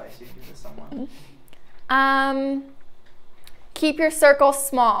school advice you'd give to someone? Keep your circle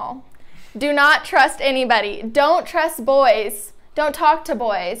small. Do not trust anybody. Don't trust boys. Don't talk to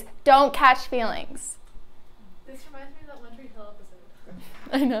boys. Don't catch feelings. This reminds me of that One Tree Hill episode.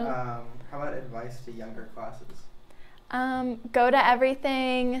 I know. How about advice to younger classes? Go to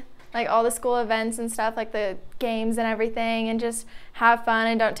everything, like all the school events and stuff, like the games and everything, and just have fun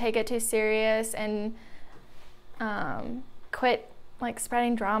and don't take it too serious, and quit like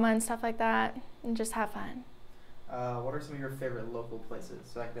spreading drama and stuff like that, and just have fun. What are some of your favorite local places?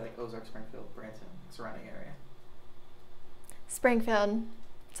 So that could be like Ozark, Springfield, Branson, surrounding area. Springfield.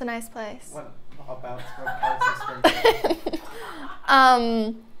 It's a nice place. What about parts of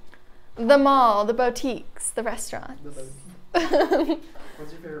Springfield? The mall, the boutiques, the restaurants. What's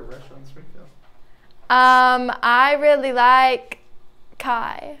your favorite restaurant in Springfield? I really like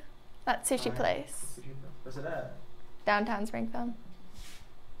Kai, that sushi place. Where's it at? Downtown Springfield.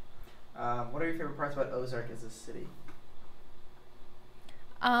 What are your favorite parts about Ozark as a city?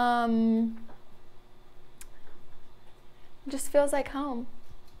 Just feels like home.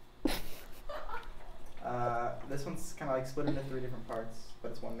 This one's kind of like split into 3 different parts,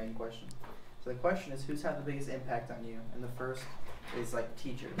 but it's one main question. So the question is, who's had the biggest impact on you? And the first is like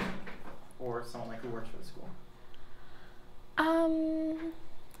teachers or someone like who works for the school.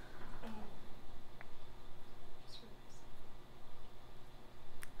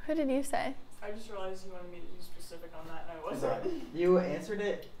 Who did you say? I just realized you wanted me to be specific on that, and I wasn't. You answered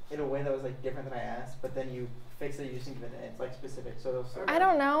it in a way that was like different than I asked, but then you fixed it. You just didn't give it an answer, like specific. So I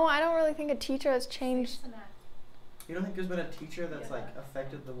don't know. I don't really think a teacher has changed. You don't think there's been a teacher that's like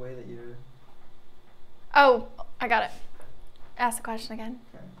affected the way that you're? Oh, I got it. Ask the question again.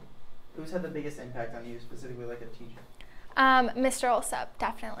 Okay. Who's had the biggest impact on you, specifically like a teacher? Mr. Olsep,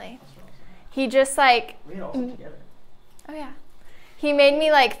 definitely. He just like. We had Olsep together. Oh yeah. He made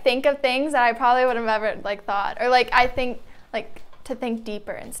me like think of things that I probably wouldn't have ever like thought, or like I think like to think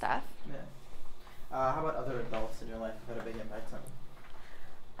deeper and stuff. Yeah. How about other adults in your life who had a big impact on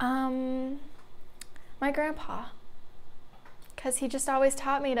you? My grandpa, because he just always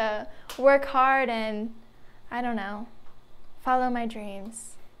taught me to work hard and I don't know, follow my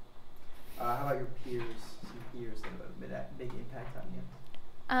dreams. How about your peers? Some peers that have a big impact on you.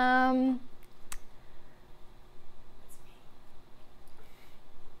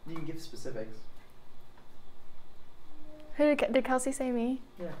 You can give specifics. Who did Kelsey say me?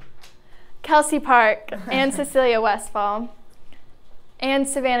 Yeah. Kelsey Park and Cecilia Westfall and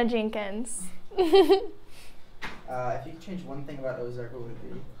Savannah Jenkins. If you could change one thing about Ozark, what would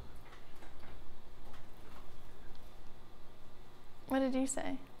it be? What did you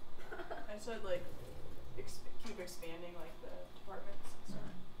say? I said like keep expanding like the departments.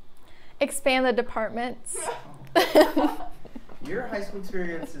 Expand the departments. Oh. Your high school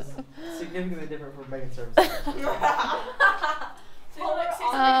experience is significantly different from Megan's service. So like 6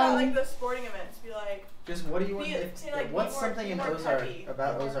 also think about like the sporting events. Be like. Just what do you want? What's something in Ozark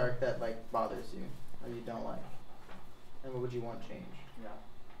about more. Ozark that like bothers you or you don't like, and what would you want changed? Yeah.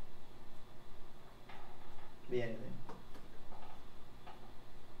 Be anything.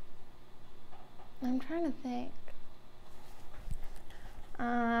 I'm trying to think.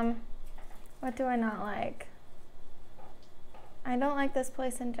 What do I not like? I don't like this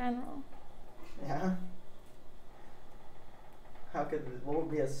place in general. Yeah. What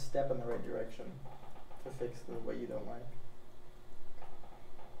would be a step in the right direction to fix what you don't like?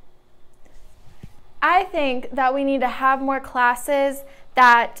 I think that we need to have more classes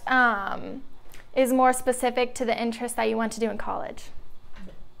that is more specific to the interest that you want to do in college.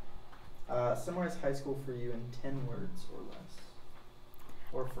 Summarize high school for you in 10 words or less.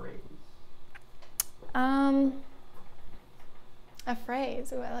 Or phrase. A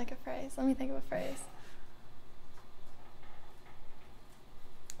phrase. Ooh, I like a phrase. Let me think of a phrase.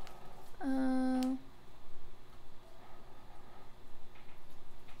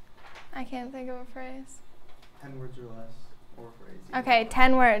 I can't think of a phrase. 10 words or less, or phrase. Okay,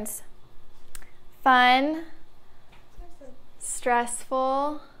 10 words. Fun.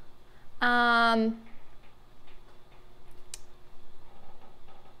 Stressful. Can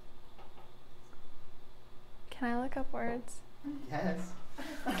I look up words? Yes.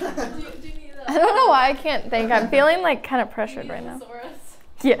 do you need I don't know why I can't think. I'm feeling like kind of pressured right now.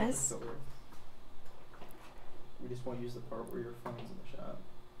 Yes. We just won't use the part where your phone's in the shot.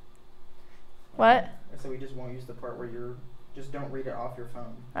 What? So we just won't use the part where you're. Just don't read it off your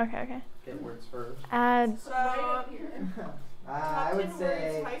phone. Okay. Get words first. Add. So I would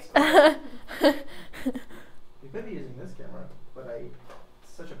say. We could be using this camera, but it's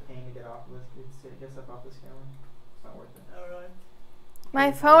such a pain to get off of this. Get stuff off this camera. It's not worth it. Oh really?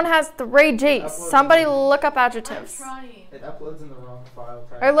 My phone has 3G. Somebody look up adjectives. I'm trying. It uploads in the wrong file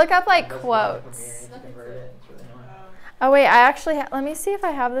type. Or look up like It does quotes. Premiere, and you convert it. It's really annoying. Oh wait, I actually let me see if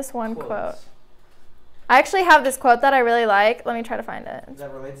I have this one Quotes. quote. I actually have this quote that I really like. Let me try to find it.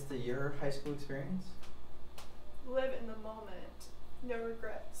 That relates to your high school experience? Live in the moment. No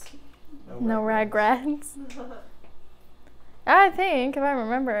regrets. No regrets. I think if I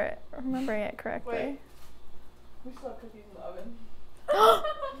remembering it correctly. Wait. We still have cookies in the oven.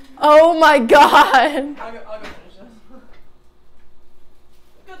 Oh my god. I'll go finish this.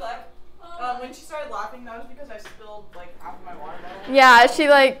 Good luck. When she started laughing, that was because I spilled like half of my water bottle. Yeah, she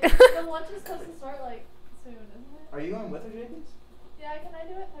like. The lunch is supposed to start like soon, isn't it? Are you going with her, Jenkins? Yeah, can I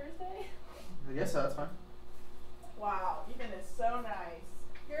do it Thursday? I guess so, that's fine. Wow, Ethan is so nice.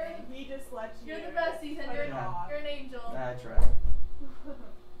 He just lets you. You're the best, Ethan. You're an angel. That's right.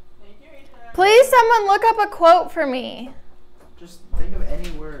 Thank you, Ethan. Please, someone look up a quote for me. Just think of any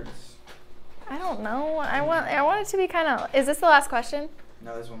words. I don't know. I want it to be kind of. Is this the last question?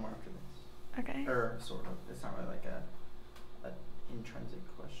 No, there's one more after this. Okay. Or sort of. It's not really like an intrinsic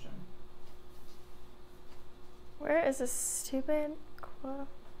question. Where is this stupid quote?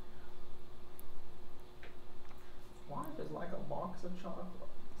 Life is like a box of chocolates.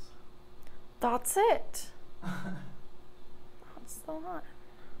 That's it. That's the one.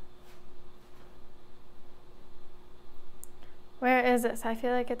 Where is this? I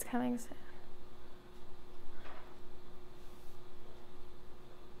feel like it's coming soon.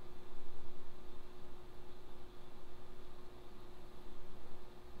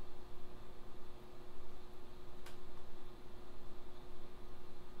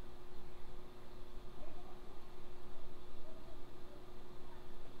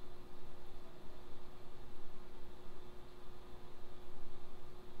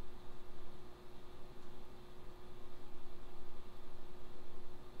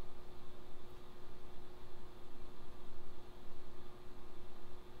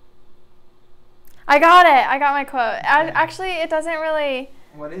 I got it. I got my quote. Actually, it doesn't really.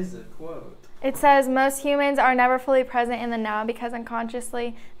 What is the quote? It says, most humans are never fully present in the now because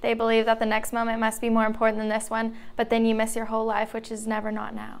unconsciously they believe that the next moment must be more important than this one, but then you miss your whole life, which is never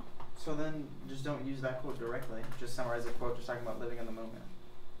not now. So then just don't use that quote directly. Just summarize the quote just talking about living in the moment.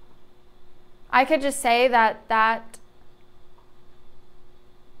 I could just say that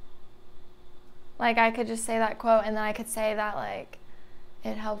like, I could just say that quote, and then I could say that, like,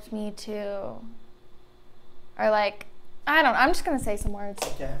 it helped me to, or like, I don't know, I'm just going to say some words.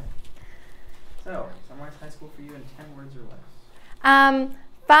 Okay. So, summarize high school for you in 10 words or less.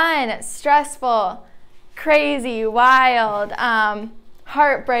 Fun, stressful, crazy, wild,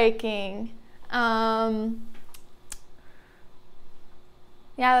 heartbreaking. Yeah,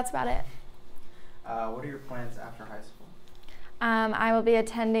 that's about it. What are your plans after high school? I will be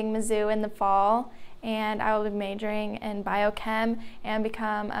attending Mizzou in the fall, and I will be majoring in biochem and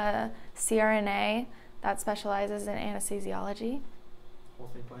become a CRNA that specializes in anesthesiology. Whole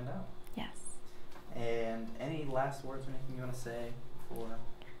thing planned out. Yes. And any last words or anything you want to say for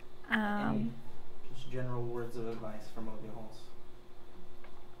any just general words of advice from Olivia Halls?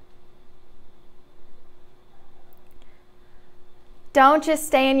 Don't just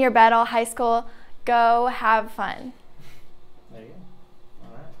stay in your bed all high school. Go have fun. There you go.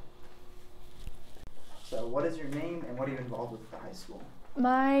 All right. So what is your name and what are you involved with at the high school?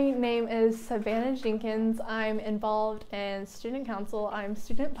 My name is Savannah Jenkins. I'm involved in student council. I'm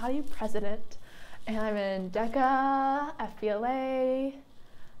student body president, and I'm in DECA, FBLA,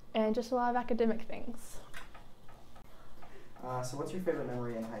 and just a lot of academic things. So what's your favorite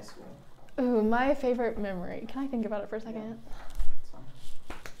memory in high school? Ooh, my favorite memory. Can I think about it for a second? Yeah.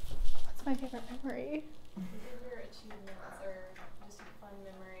 What's my favorite memory? Your achievements or just a fun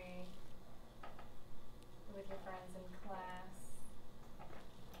memory with your friends in class.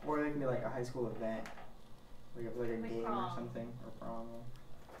 Or it can be like a high school event, like a game prom. or something, or prom.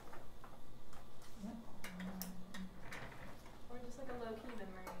 Or just like a low-key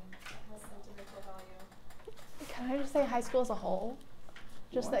memory that has sentimental value. Can I just say high school as a whole?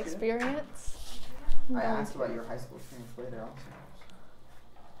 Just the want to? experience? I asked about your high school experience later also.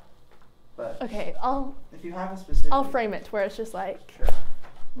 But Okay, if you have a specific, I'll frame it to where it's just like Sure.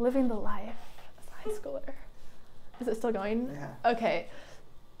 living the life as a high schooler. Is it still going? Yeah. Okay.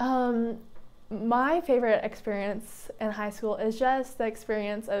 My favorite experience in high school is just the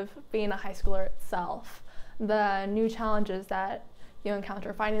experience of being a high schooler itself. The new challenges that you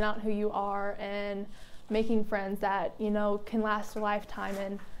encounter, finding out who you are and making friends that you know can last a lifetime,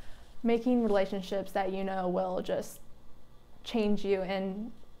 and making relationships that you know will just change you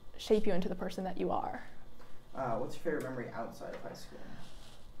and shape you into the person that you are. What's your favorite memory outside of high school?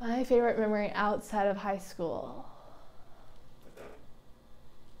 My favorite memory outside of high school.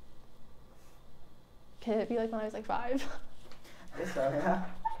 Can it be like when I was like 5? I guess so, yeah.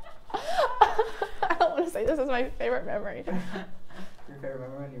 I don't want to say this is my favorite memory. Your favorite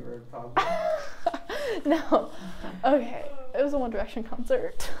memory when you were a toddler? No. Okay. It was a One Direction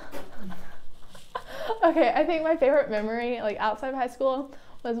concert. Okay, I think my favorite memory, like outside of high school,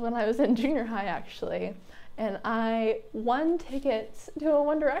 was when I was in junior high actually. And I won tickets to a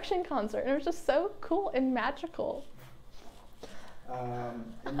One Direction concert, and it was just so cool and magical.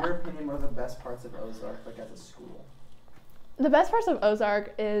 In your opinion, what are the best parts of Ozark, like as a school? The best parts of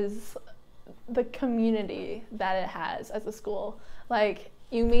Ozark is the community that it has as a school. Like,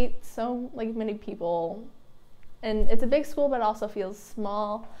 you meet so many people, and it's a big school, but it also feels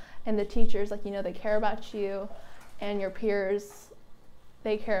small. And the teachers, like, you know, they care about you, and your peers,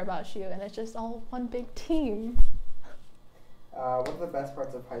 they care about you, and it's just all one big team. What are the best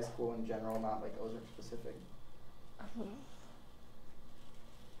parts of high school in general, not like Ozark specific?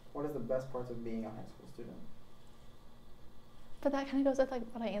 What is the best parts of being a high school student? But that kind of goes with like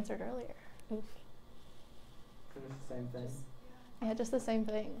what I answered earlier. Oof. It's the same thing. Yeah, just the same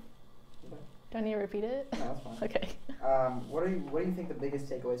thing. Okay. Do I need to repeat it? No, that's fine. Okay. What do you think the biggest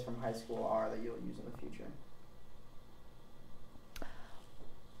takeaways from high school are that you'll use in the future?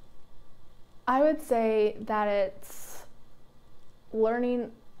 I would say that it's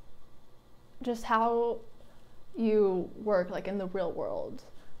learning just how you work like in the real world,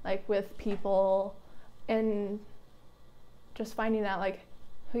 like with people, and just finding out like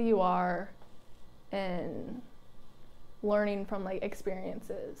who you are and learning from like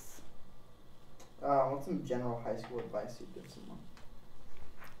experiences. What's some general high school advice you'd give someone?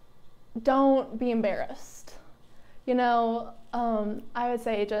 Don't be embarrassed. You know, I would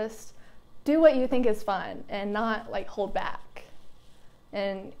say just do what you think is fun and not like hold back.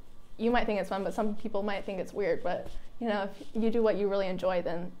 And you might think it's fun, but some people might think it's weird. But you know, if you do what you really enjoy,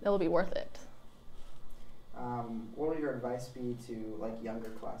 then it'll be worth it. What would your advice be to like younger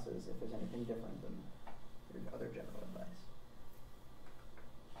classes, if there's anything different than your other general advice?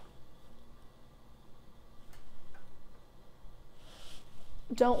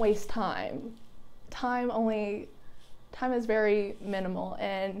 Don't waste time. Time is very minimal,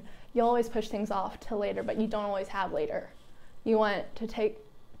 and you'll always push things off till later, but you don't always have later. You want to take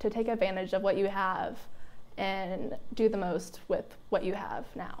advantage of what you have and do the most with what you have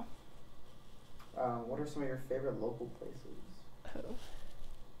now. What are some of your favorite local places? Oh.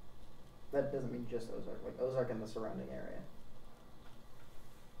 That doesn't mean just Ozark, like Ozark and the surrounding area.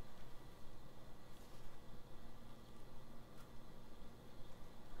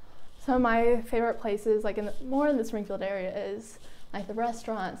 Some of my favorite places, like more in the Springfield area, is like the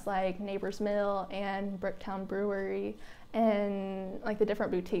restaurants like Neighbor's Mill and Bricktown Brewery, and like the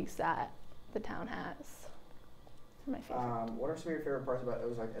different boutiques that the town has. My favorite. What are some of your favorite parts about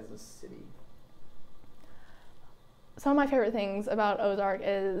Ozark as a city? Some of my favorite things about Ozark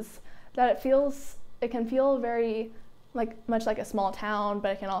is that it can feel very much like a small town,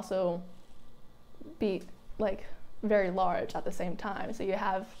 but it can also be like very large at the same time. So you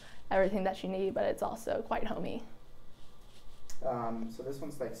have everything that you need, but it's also quite homey. So this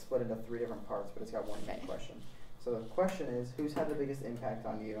one's like split into 3 different parts, but it's got one main question. So the question is, who's had the biggest impact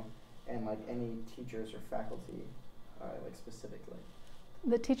on you, and like any teachers or faculty, like specifically?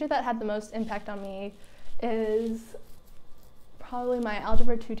 The teacher that had the most impact on me is probably my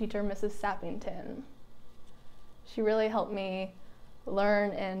Algebra 2 teacher, Mrs. Sappington. She really helped me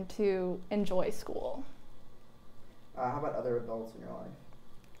learn and to enjoy school. How about other adults in your life?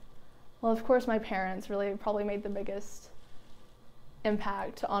 Well, of course, my parents really probably made the biggest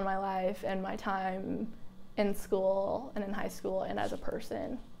impact on my life and my time in school and in high school and as a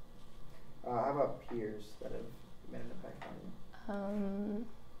person. How about peers that have made an impact on you?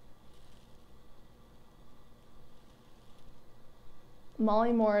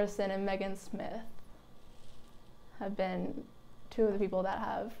 Molly Morrison and Megan Smith have been 2 of the people that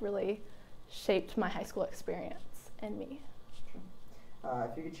have really shaped my high school experience and me.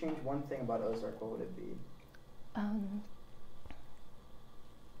 If you could change one thing about Ozark, what would it be?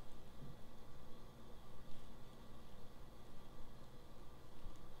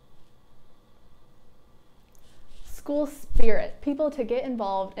 School spirit. People to get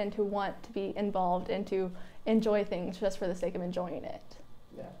involved and to want to be involved and to enjoy things just for the sake of enjoying it.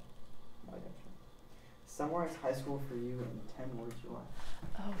 Yeah, I got you. Summarize high school for you in 10 words or less.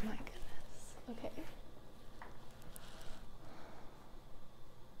 Oh my goodness. Okay.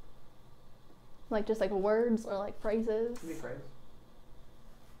 Just like words or like phrases? Give me a phrase.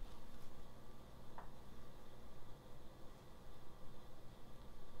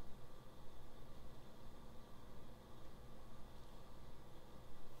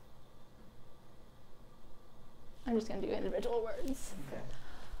 I'm just going to do individual words. Okay.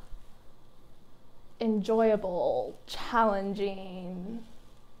 Enjoyable, challenging.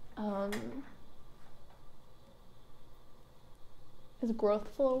 Is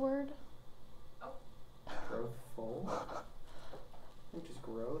growthful a word? Growthful? Which is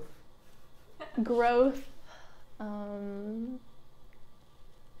growth? Growth.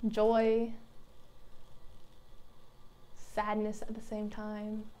 Joy. Sadness at the same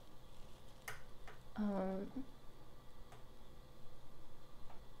time.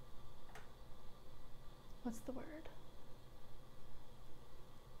 What's the word?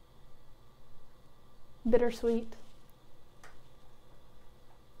 Bittersweet.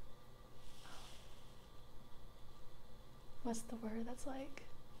 What's the word that's like?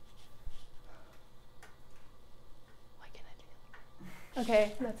 Why can't I do it?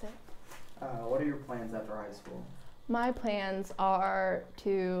 Okay, that's it. What are your plans after high school? My plans are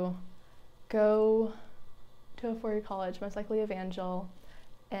to go to a 4-year college, most likely Evangel,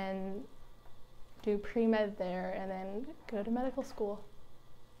 and do pre-med there, and then go to medical school.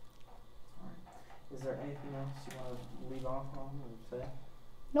 All right. Is there anything else you want to leave off on or say?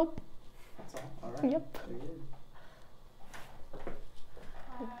 Nope. That's all? All right. Yep. Very good.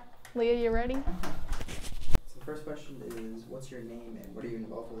 Leah, you ready? So the first question is, what's your name and what are you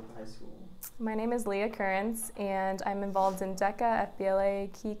involved with at the high school? My name is Leah Currents, and I'm involved in DECA, FBLA,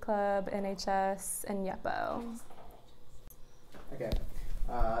 Key Club, NHS, and YEPO. Okay.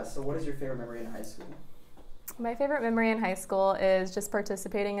 So what is your favorite memory in high school? My favorite memory in high school is just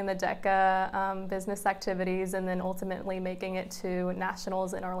participating in the DECA business activities and then ultimately making it to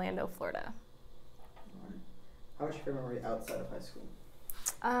nationals in Orlando, Florida. All right. How was your favorite memory outside of high school?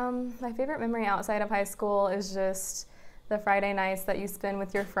 My favorite memory outside of high school is just the Friday nights that you spend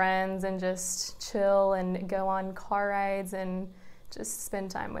with your friends and just chill and go on car rides and just spend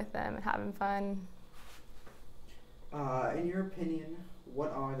time with them and having fun. In your opinion,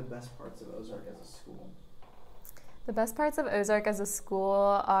 what are the best parts of Ozark as a school? The best parts of Ozark as a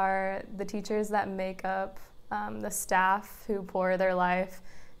school are the teachers that make up the staff who pour their life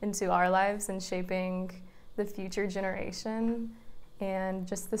into our lives and shaping the future generation, and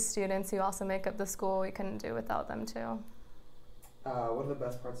just the students who also make up the school. We couldn't do without them too. What are the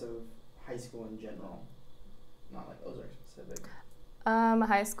best parts of high school in general? Not like Ozark specific.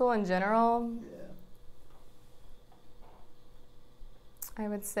 High school in general, Yeah. I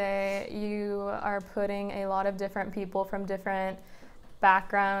would say you are putting a lot of different people from different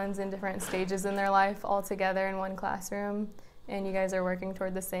backgrounds and different stages in their life all together in one classroom, and you guys are working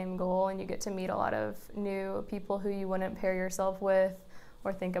toward the same goal, and you get to meet a lot of new people who you wouldn't pair yourself with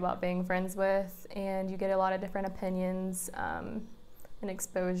or think about being friends with, and you get a lot of different opinions and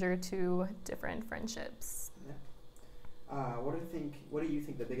exposure to different friendships. Yeah. What do you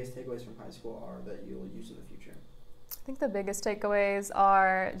think the biggest takeaways from high school are that you'll use in the future? I think the biggest takeaways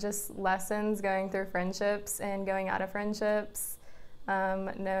are just lessons going through friendships and going out of friendships,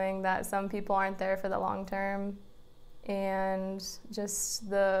 knowing that some people aren't there for the long term, and just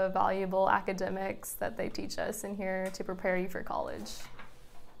the valuable academics that they teach us in here to prepare you for college.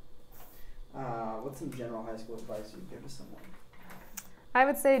 What's some general high school advice you'd give to someone? I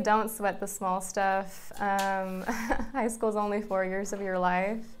would say don't sweat the small stuff. High school is only 4 years of your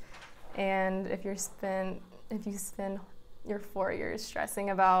life, and if you spend your 4 years stressing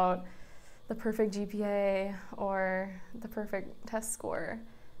about the perfect GPA or the perfect test score,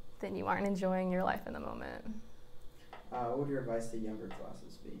 then you aren't enjoying your life in the moment. What would your advice to younger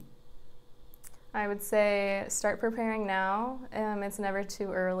classes be? I would say start preparing now. It's never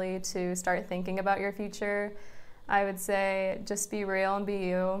too early to start thinking about your future. I would say just be real and be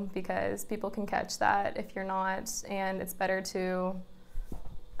you, because people can catch that if you're not, and it's better to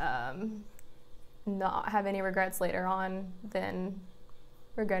not have any regrets later on than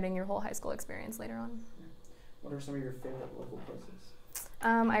regretting your whole high school experience later on. What are some of your favorite local places?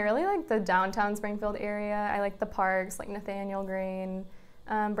 I really like the downtown Springfield area. I like the parks, like Nathaniel Green.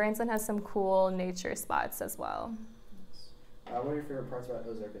 Branson has some cool nature spots as well. What are your favorite parts about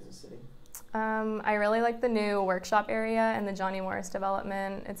Ozark as a city? I really like the new workshop area and the Johnny Morris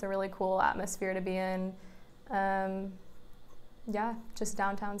development. It's a really cool atmosphere to be in. Yeah, just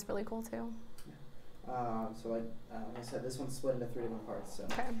downtown's really cool too. So like I said, this one's split into 3 different parts. So,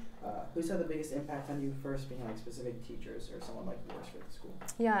 okay. Who's had the biggest impact on you first, being like specific teachers or someone like yours for the school?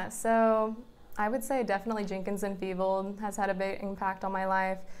 Yeah, so I would say definitely Jenkins and Feevold has had a big impact on my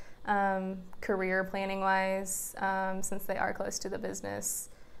life, career planning wise, since they are close to the business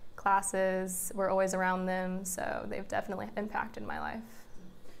classes. We're always around them, so they've definitely impacted my life.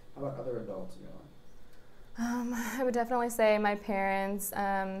 How about other adults in your life? I would definitely say my parents.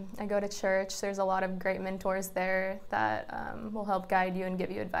 I go to church. There's a lot of great mentors there that will help guide you and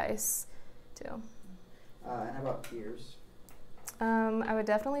give you advice too. And how about peers? I would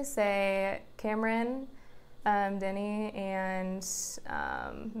definitely say Cameron, Denny, and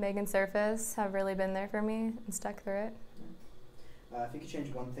Megan Surface have really been there for me and stuck through it. If you could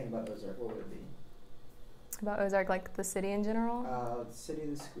change one thing about Ozark, what would it be? About Ozark, like the city in general? The city,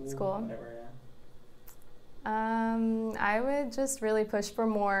 the school, whatever, yeah. I would just really push for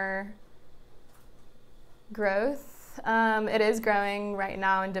more growth. It is growing right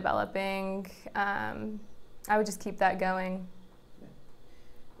now and developing. I would just keep that going.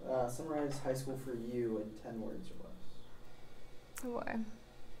 Yeah. Summarize high school for you in 10 words or less. Oh boy.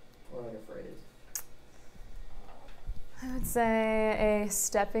 Or like a phrase. I would say a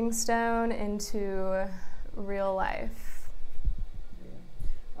stepping stone into real life.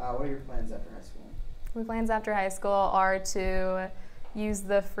 Yeah. What are your plans after high school? My plans after high school are to use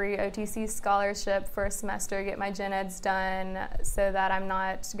the free OTC scholarship for a semester, get my gen eds done so that I'm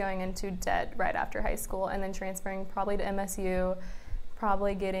not going into debt right after high school, and then transferring probably to MSU,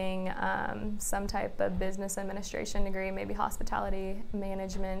 probably getting some type of business administration degree, maybe hospitality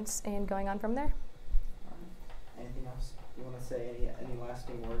management, and going on from there. Anything else you want to say? Any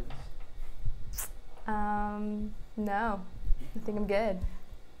lasting words? No, I think I'm good.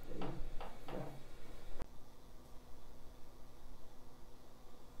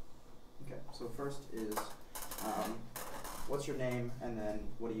 So first is, what's your name, and then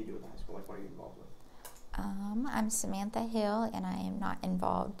what do you do in high school? Like, what are you involved with? I'm Samantha Hill, and I am not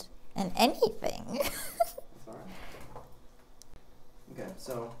involved in anything. That's all right. Okay,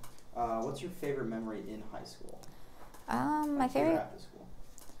 so what's your favorite memory in high school? My favorite after school.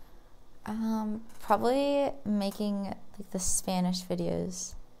 Probably making like the Spanish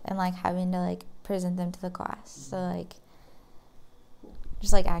videos and like having to like present them to the class. So like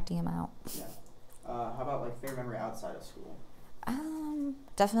just like acting them out. Yeah. How about like favorite memory outside of school?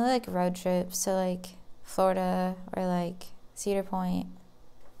 Definitely like road trips. So like Florida or like Cedar Point.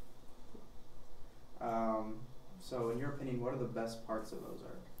 So in your opinion, what are the best parts of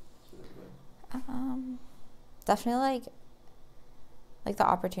Ozark specifically? Definitely like the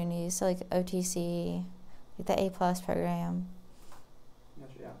opportunities. So like OTC, like the A+ program.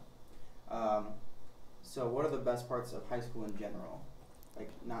 Gotcha, yeah. So what are the best parts of high school in general? Like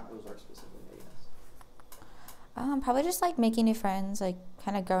not Ozark specifically, I guess. Probably just like making new friends, like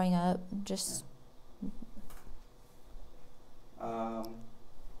kind of growing up, just. Yeah.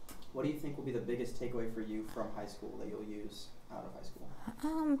 What do you think will be the biggest takeaway for you from high school that you'll use out of high school?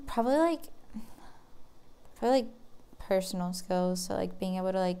 Probably like personal skills. So like being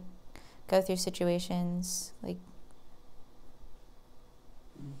able to like go through situations, like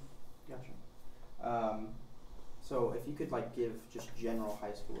Gotcha. So if you could like give just general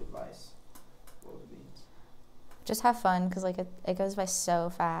high school advice, what would it be? Just have fun, because like it goes by so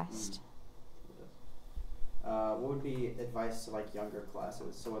fast. What would be advice to like younger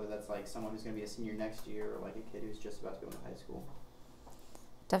classes? So whether that's like someone who's going to be a senior next year or like a kid who's just about to go into high school.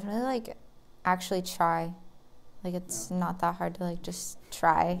 Definitely like actually try. Like it's not that hard to like just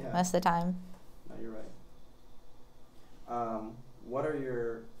try most of the time. No, you're right. What are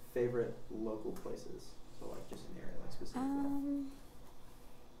your favorite local places? So like just an area like specifically.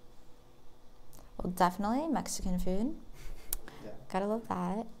 Well, definitely Mexican food. Yeah. Gotta love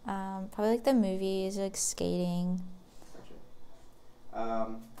that. Probably like the movies, like skating.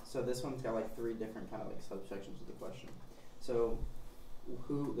 Gotcha. So this one's got like 3 different kind of like subsections of the question. So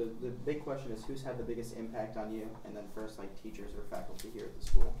the big question is who's had the biggest impact on you, and then first like teachers or faculty here at the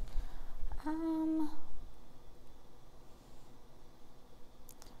school.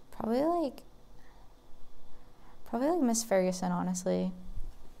 Probably like Miss Ferguson, honestly,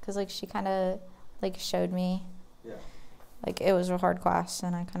 because like she kind of like showed me. Yeah. Like it was a hard class,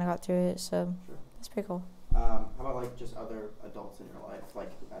 and I kind of got through it, so that's pretty cool. How about like just other adults in your life,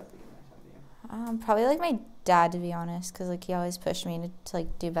 like who had a big impact on you? Probably like my dad, to be honest, because like he always pushed me to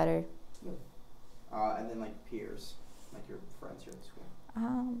like do better. Good. And then like peers, like your friends here at school.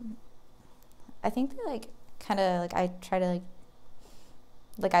 I think that like kind of like I try to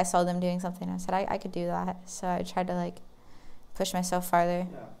like I saw them doing something, I said I could do that, so I tried to like push myself farther.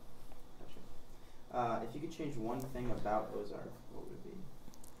 Yeah. Gotcha. If you could change one thing about Ozark, what would it be?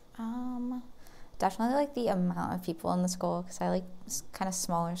 Definitely like the amount of people in the school, because I like kind of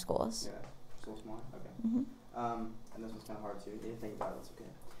smaller schools. Yeah, so small. Okay. Mhm. And this one's kind of hard too. You didn't think about it. It's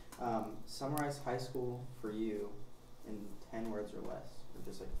okay. Summarize high school for you in 10 words or less, or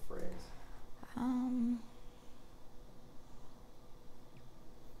just like a phrase.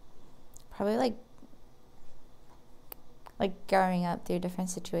 Probably like growing up through different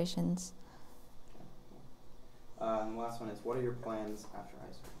situations. Okay. And the last one is, what are your plans after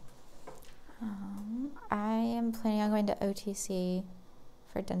high school? I am planning on going to OTC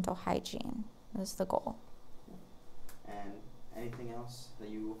for dental hygiene. That's the goal. And anything else that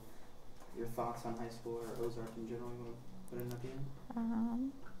your thoughts on high school or Ozark in general you want to put in at the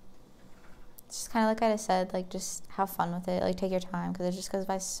end? Just kind of like I said, like just have fun with it. Like take your time, because it just goes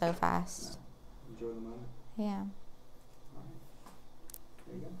by so fast. Enjoy the moment. Yeah. All right.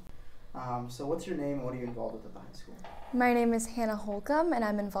 There you go. So what's your name and what are you involved with at the high school? My name is Hannah Holcomb, and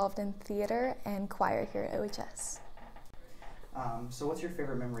I'm involved in theater and choir here at OHS. So what's your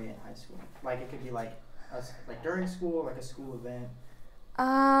favorite memory in high school? Like it could be like during school, like a school event.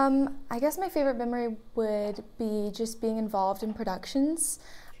 I guess my favorite memory would be just being involved in productions.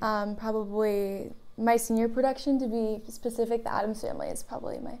 Probably my senior production, to be specific, The Addams Family is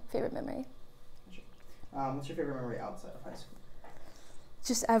probably my favorite memory. What's your favorite memory outside of high school?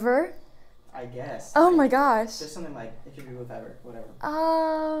 Just ever? I guess. Oh my gosh. Just something like, it could be whatever.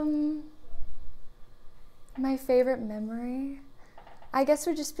 My favorite memory, I guess,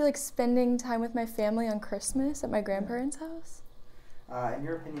 would just be like spending time with my family on Christmas at my grandparents' house. In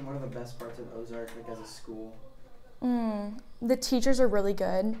your opinion, what are the best parts of Ozark, like as a school? The teachers are really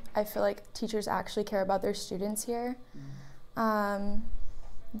good. I feel like teachers actually care about their students here.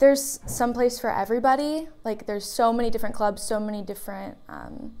 There's some place for everybody. Like there's so many different clubs, so many different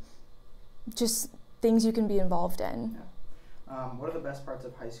just things you can be involved in. Yeah. What are the best parts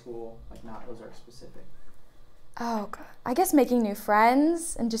of high school, like not Ozark specific? Oh God, I guess making new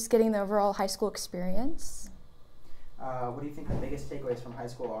friends and just getting the overall high school experience. What do you think the biggest takeaways from high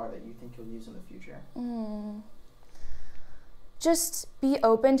school are that you think you'll use in the future? Just be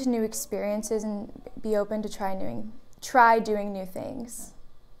open to new experiences and be open to try doing new things.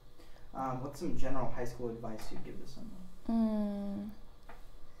 What's some general high school advice you'd give to someone?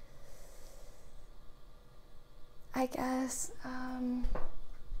 I guess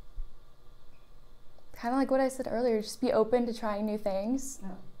kind of like what I said earlier, just be open to trying new things.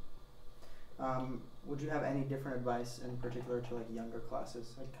 Yeah. Would you have any different advice in particular to like younger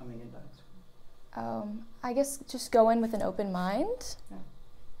classes, like coming into high school? I guess just go in with an open mind. Yeah.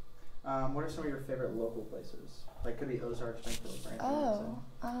 What are some of your favorite local places? Like could be Ozark, Springfield,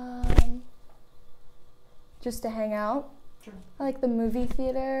 just to hang out. Sure. I like the movie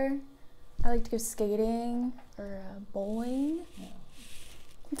theater. I like to go skating or bowling. Yeah.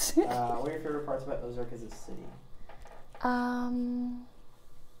 What are your favorite parts about Ozark as a city?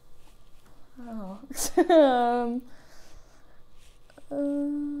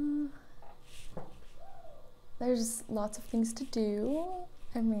 There's lots of things to do.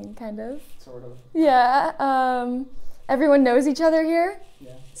 I mean, kind of. Sort of. Yeah. Everyone knows each other here.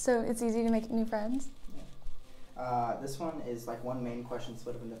 Yeah. So it's easy to make new friends? This one is like one main question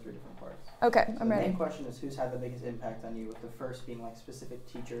split up into 3 different parts. Okay, So I'm ready. The main question is who's had the biggest impact on you, with the first being like specific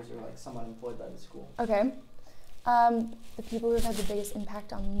teachers or like someone employed by the school. Okay. The people who have had the biggest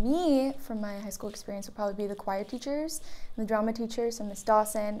impact on me from my high school experience would probably be the choir teachers and the drama teachers, and Miss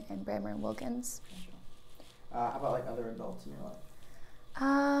Dawson and Brammer and Wilkins. How about like other adults in your life?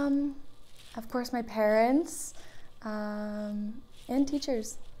 Of course, my parents, and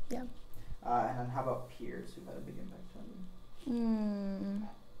teachers. Yeah. And then how about peers who've had a big impact on you?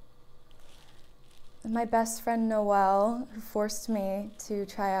 My best friend Noelle, who forced me to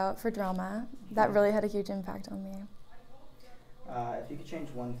try out for drama, that really had a huge impact on me. If you could change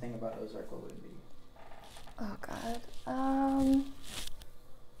one thing about Ozark, what would it be? Oh God.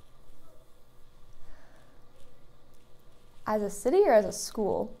 As a city or as a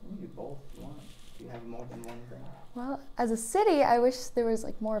school? You can do both if you want. If you have more than one thing. Well, as a city, I wish there was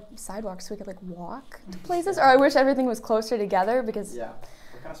like more sidewalks so we could like walk to places, or I wish everything was closer together because. Yeah,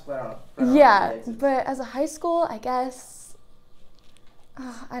 we're kind of split out. Yeah, but as a high school, I guess.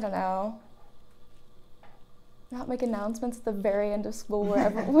 I don't know. Not make announcements at the very end of school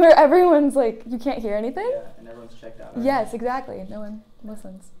where everyone's like, you can't hear anything. Yeah, and everyone's checked out. Right? Yes, exactly. No one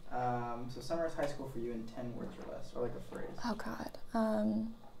listens. So summarize high school for you in 10 words or less, or like a phrase. Oh God.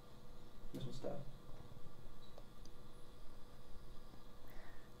 This one's tough.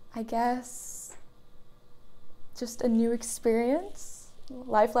 I guess just a new experience,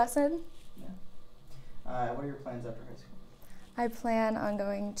 life lesson. Yeah. What are your plans after high school? I plan on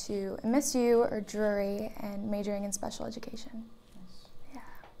going to MSU or Drury and majoring in special education. Nice.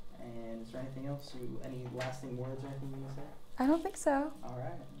 Yeah. And is there anything else? Any lasting words or anything you want to say? I don't think so. All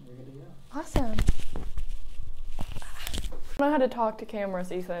right, you're good to go. Awesome. I don't know how to talk to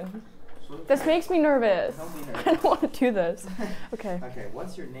cameras, Ethan. This makes me nervous. Don't be nervous. I don't want to do this. Okay. Okay,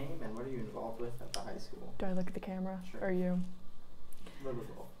 what's your name and what are you involved with at the high school? Do I look at the camera? Sure. Or you? A little bit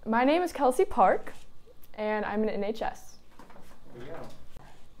of both. My name is Kelsey Park, and I'm an NHS. There you go.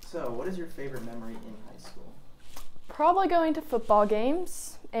 So, what is your favorite memory in high school? Probably going to football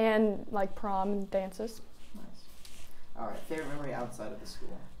games and like prom and dances. Nice. All right, favorite memory outside of the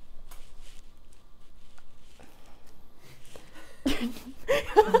school?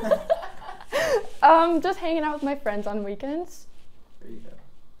 Just hanging out with my friends on weekends. There you go.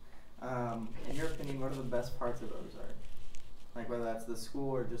 In your opinion, what are the best parts of Ozark? Like whether that's the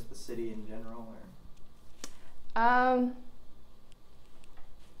school or just the city in general, or?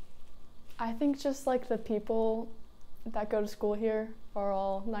 I think just like the people that go to school here are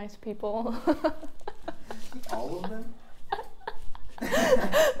all nice people. All of them?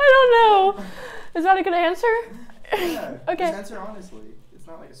 I don't know. Is that a good answer? Yeah. Okay. Just answer honestly. It's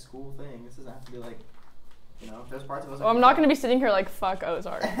not like a school thing. This doesn't have to be like, you know, if there's parts of Ozark. Well, I'm not going to be sitting here like, fuck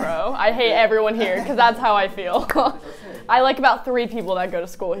Ozark, bro. I hate everyone here, because that's how I feel. I like about 3 people that go to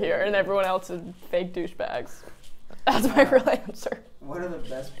school here, and everyone else is fake douchebags. That's my real answer. What are the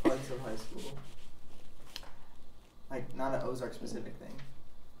best parts of high school? Like, not an Ozark specific thing.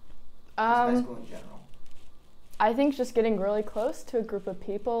 Just high school in general. I think just getting really close to a group of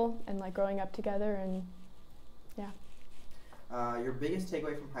people and like growing up together, and yeah. Your biggest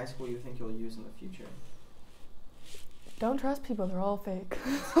takeaway from high school you think you'll use in the future? Don't trust people; they're all fake.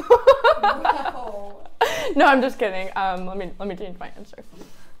 No. No, I'm just kidding. Let me change my answer.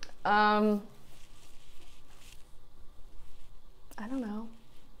 I don't know.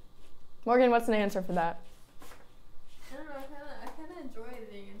 Morgan, what's an answer for that? I don't know. I kind of enjoy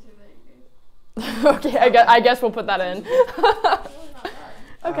the answer that you gave. Okay, I guess we'll put that in. It's really not bad.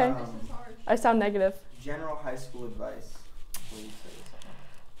 Okay. It's just hard. I sound negative. General high school advice. What do you say to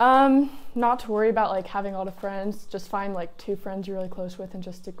someone? Not to worry about like having a lot of friends. Just find like 2 friends you're really close with and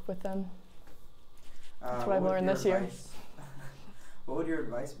just stick with them. That's what I've learned this year. What would your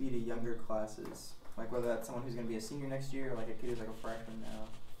advice be to younger classes? Like whether that's someone who's going to be a senior next year or like a kid who's like a freshman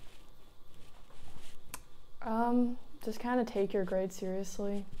now? Just kind of take your grades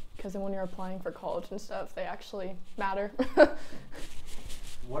seriously, because then when you're applying for college and stuff, they actually matter.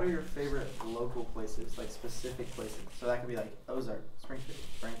 What are your favorite local places, like specific places? So that could be like Ozark, Springfield,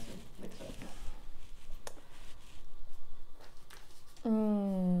 Branson, etc.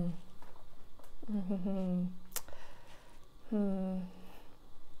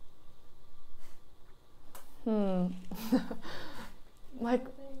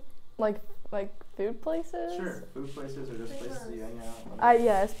 Like food places? Sure, food places or just places you hang out.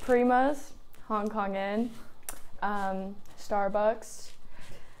 Yes, Prima's, Hong Kong Inn, Starbucks,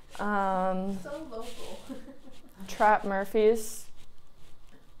 So local. Trap Murphy's.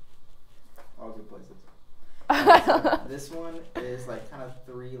 All good places. This one is like kind of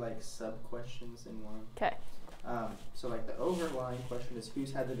 3 like sub questions in one. Okay. So like the overlying question is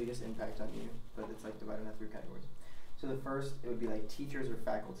who's had the biggest impact on you, but it's like divided into 3 categories. So the first, it would be like teachers or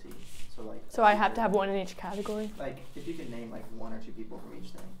faculty. So like. So I have to have one in each category? Like if you could name like 1 or 2 people from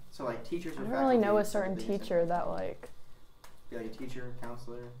each thing. So like teachers or faculty. I don't really know a certain teacher that like. Be like a teacher,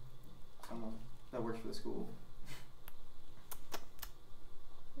 counselor, someone that works for the school.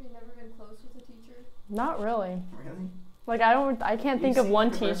 Have you never been close with a teacher? Not really. Really? Like I can't think of one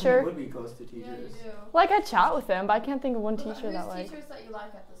teacher. You would be close to teachers. Yeah, you do. Like I chat with them, but I can't think of one teacher that like. Who's teachers that you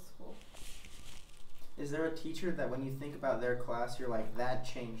like at the school? Is there a teacher that when you think about their class, you're like, that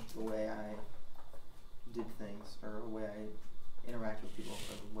changed the way I did things, or the way I interact with people,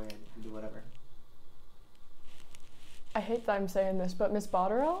 or the way I do whatever? I hate that I'm saying this, but Miss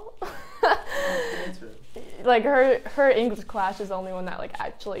Botterill, Answer it. like her English class is the only one that like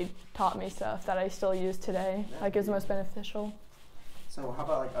actually taught me stuff that I still use today, like is most beneficial. So how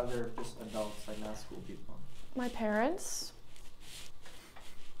about like other just adults, like not school people? My parents.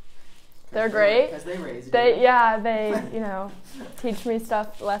 They're great. Because they raised you. They you know, teach me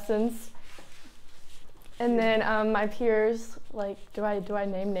stuff, lessons. And then my peers, like, do I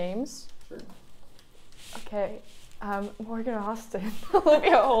name names? Sure. Okay. Morgan Austin,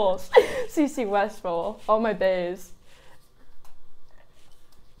 Olivia Holes, CC Westfall, all my bays.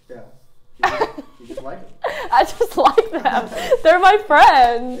 Yeah. You just like them. I just like them. They're my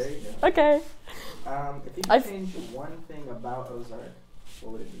friends. There you go. Okay. If you could change one thing about Ozark,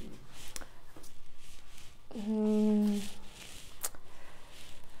 what would it be?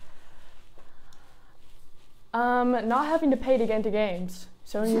 Not having to pay to get into games.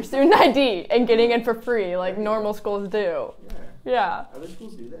 Showing your student ID and getting in for free, like normal schools do. Yeah. Other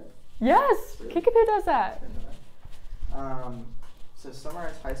schools do that? Yes. Really? Kickapoo does that. So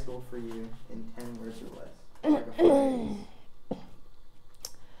summarize high school for you in 10 words or less. Like a phrase.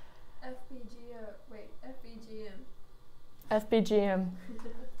 FBGM.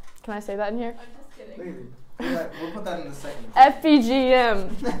 Can I say that in here? I'm just kidding. Maybe. We'll put that in the second. FBGM.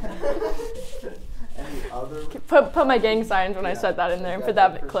 Any other? Put my gang signs when I said that in there for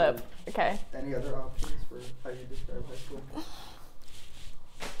that clip. Okay. Any other options for how you describe high school?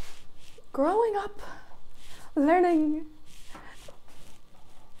 Growing up, learning,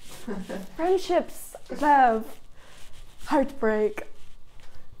 friendships, love, heartbreak,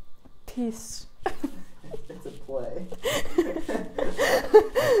 peace. It's a play.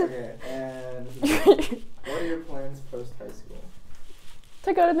 Okay, and what are your plans post high school?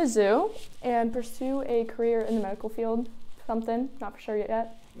 To go to Mizzou and pursue a career in the medical field. Something, not for sure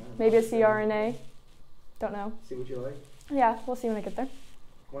yet. No, maybe a CRNA. Don't know. See what you like? Yeah, we'll see when I get there.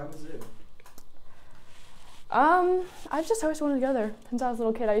 Why Mizzou? I've just always wanted to go there. Since I was a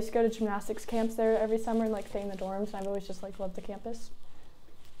little kid, I used to go to gymnastics camps there every summer and like stay in the dorms, and I've always just like loved the campus.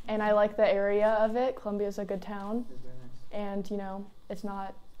 And I like the area of it. Columbia's a good town. It's very nice. And you know, it's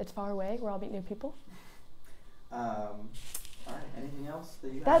far away where I'll meet new people. All right. Anything else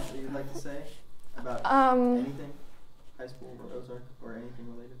that you have that you'd like to say about anything, high school or Ozark or anything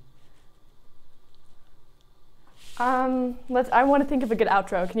related? I want to think of a good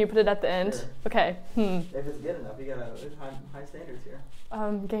outro. Can you put it at the end? Sure. Okay. If it's good enough, you got high standards here.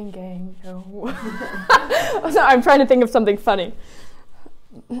 Gang. No. So I'm trying to think of something funny.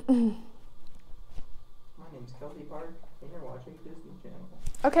 My name's Kelsey Park, and you're watching Disney Channel.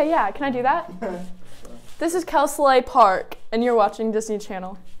 Okay, yeah. Can I do that? Sure. This is Kelsey Park, and you're watching Disney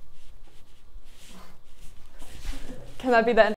Channel. Can that be the end?